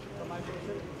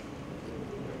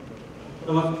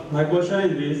 So my question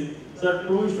is this. Sir,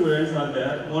 two students are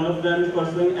there. One of them is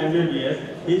pursuing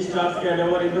MBBS. He starts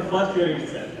cadaver in the first year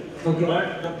itself. Okay.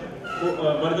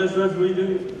 But the students who is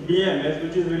doing BMS,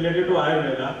 which is related to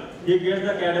Ayurveda, he gets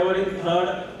the cadaver in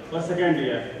third or second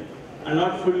year, and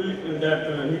not fully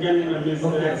that he can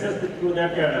access to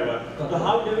that cadaver. Okay. So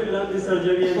how they will learn this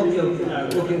surgery?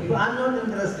 And okay. So I'm not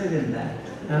interested in that.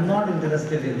 I'm not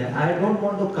interested in that. I don't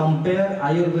want to compare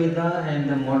Ayurveda and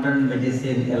the modern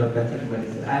medicine, allopathic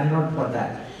medicine. I am not for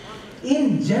that.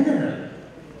 In general,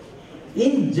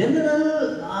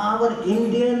 our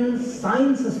Indian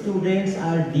science students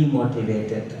are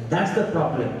demotivated. That's the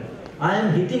problem. I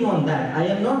am hitting on that. I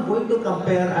am not going to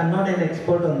compare, I am not an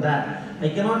expert on that. I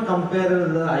cannot compare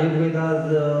the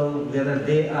Ayurvedas, whether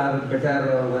they are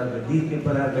better or whether these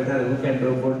people are better, who can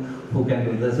do good, who can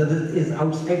do this. So this is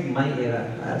outside my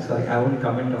era. Sorry, I won't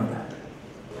comment on that.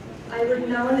 I would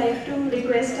now like to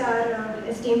request our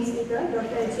esteemed speaker,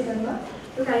 Dr. H.C.Verma,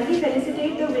 to kindly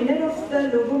felicitate the winner of the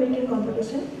logo making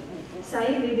competition, Sai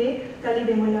Vivek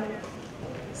Kalibemula.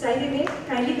 Sai Vivek,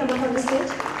 kindly come up on the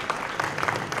stage.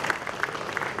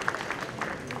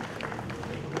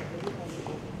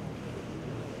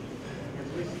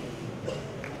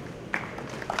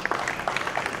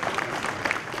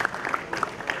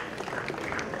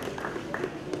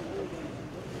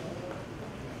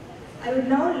 I would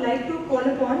now like to call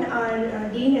upon our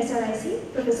Dean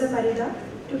SRIC, Professor Parida,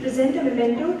 to present a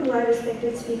memento to our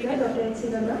respected speaker, Dr.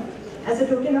 H.C.Verma, as a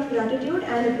token of gratitude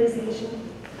and appreciation.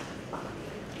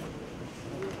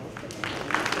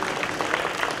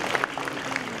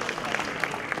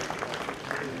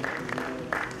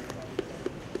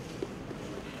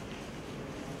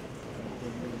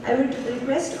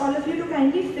 all of you to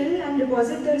kindly fill and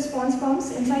deposit the response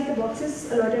forms inside the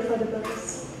boxes allotted for the purpose.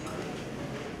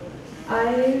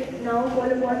 I now call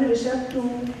upon Rishabh to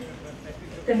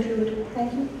conclude.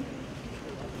 Thank you.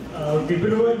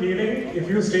 People who are leaving, if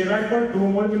you stay back for 2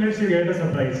 more minutes, you get a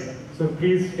surprise. So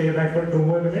please stay back for 2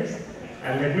 more minutes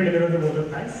and let me deliver the vote of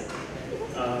thanks.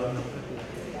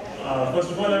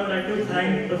 First of all, I would like to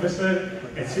thank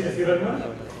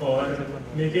Prof.H.C.Verma for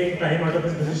making time out of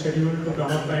his busy schedule to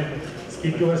come up and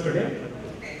speak to us today.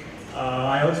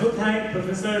 I also thank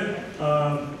Professor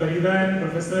Parida and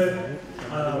Professor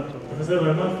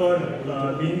Verma for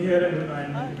being here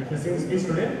and witnessing this speech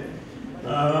today.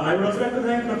 I would also like to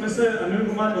thank Professor Anil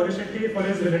Kumar Gauri for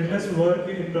his relentless work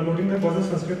in promoting the cause of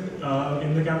Sanskrit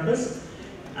in the campus.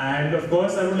 And of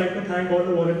course, I would like to thank all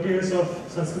the volunteers of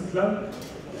Sanskrit Club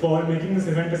for making this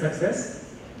event a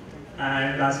success.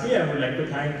 And lastly, I would like to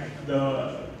thank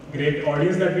the great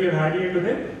audience that we have had here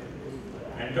today.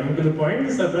 And coming to the point,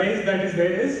 the surprise that is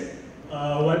there is,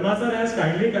 Verma sir has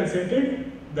kindly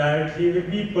consented that he will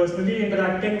be personally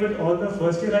interacting with all the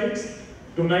first yearites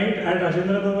tonight at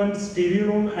Rajendra Bhavan's TV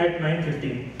room at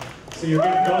 9:15. So you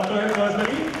can talk to him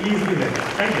personally, please be there.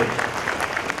 Thank you.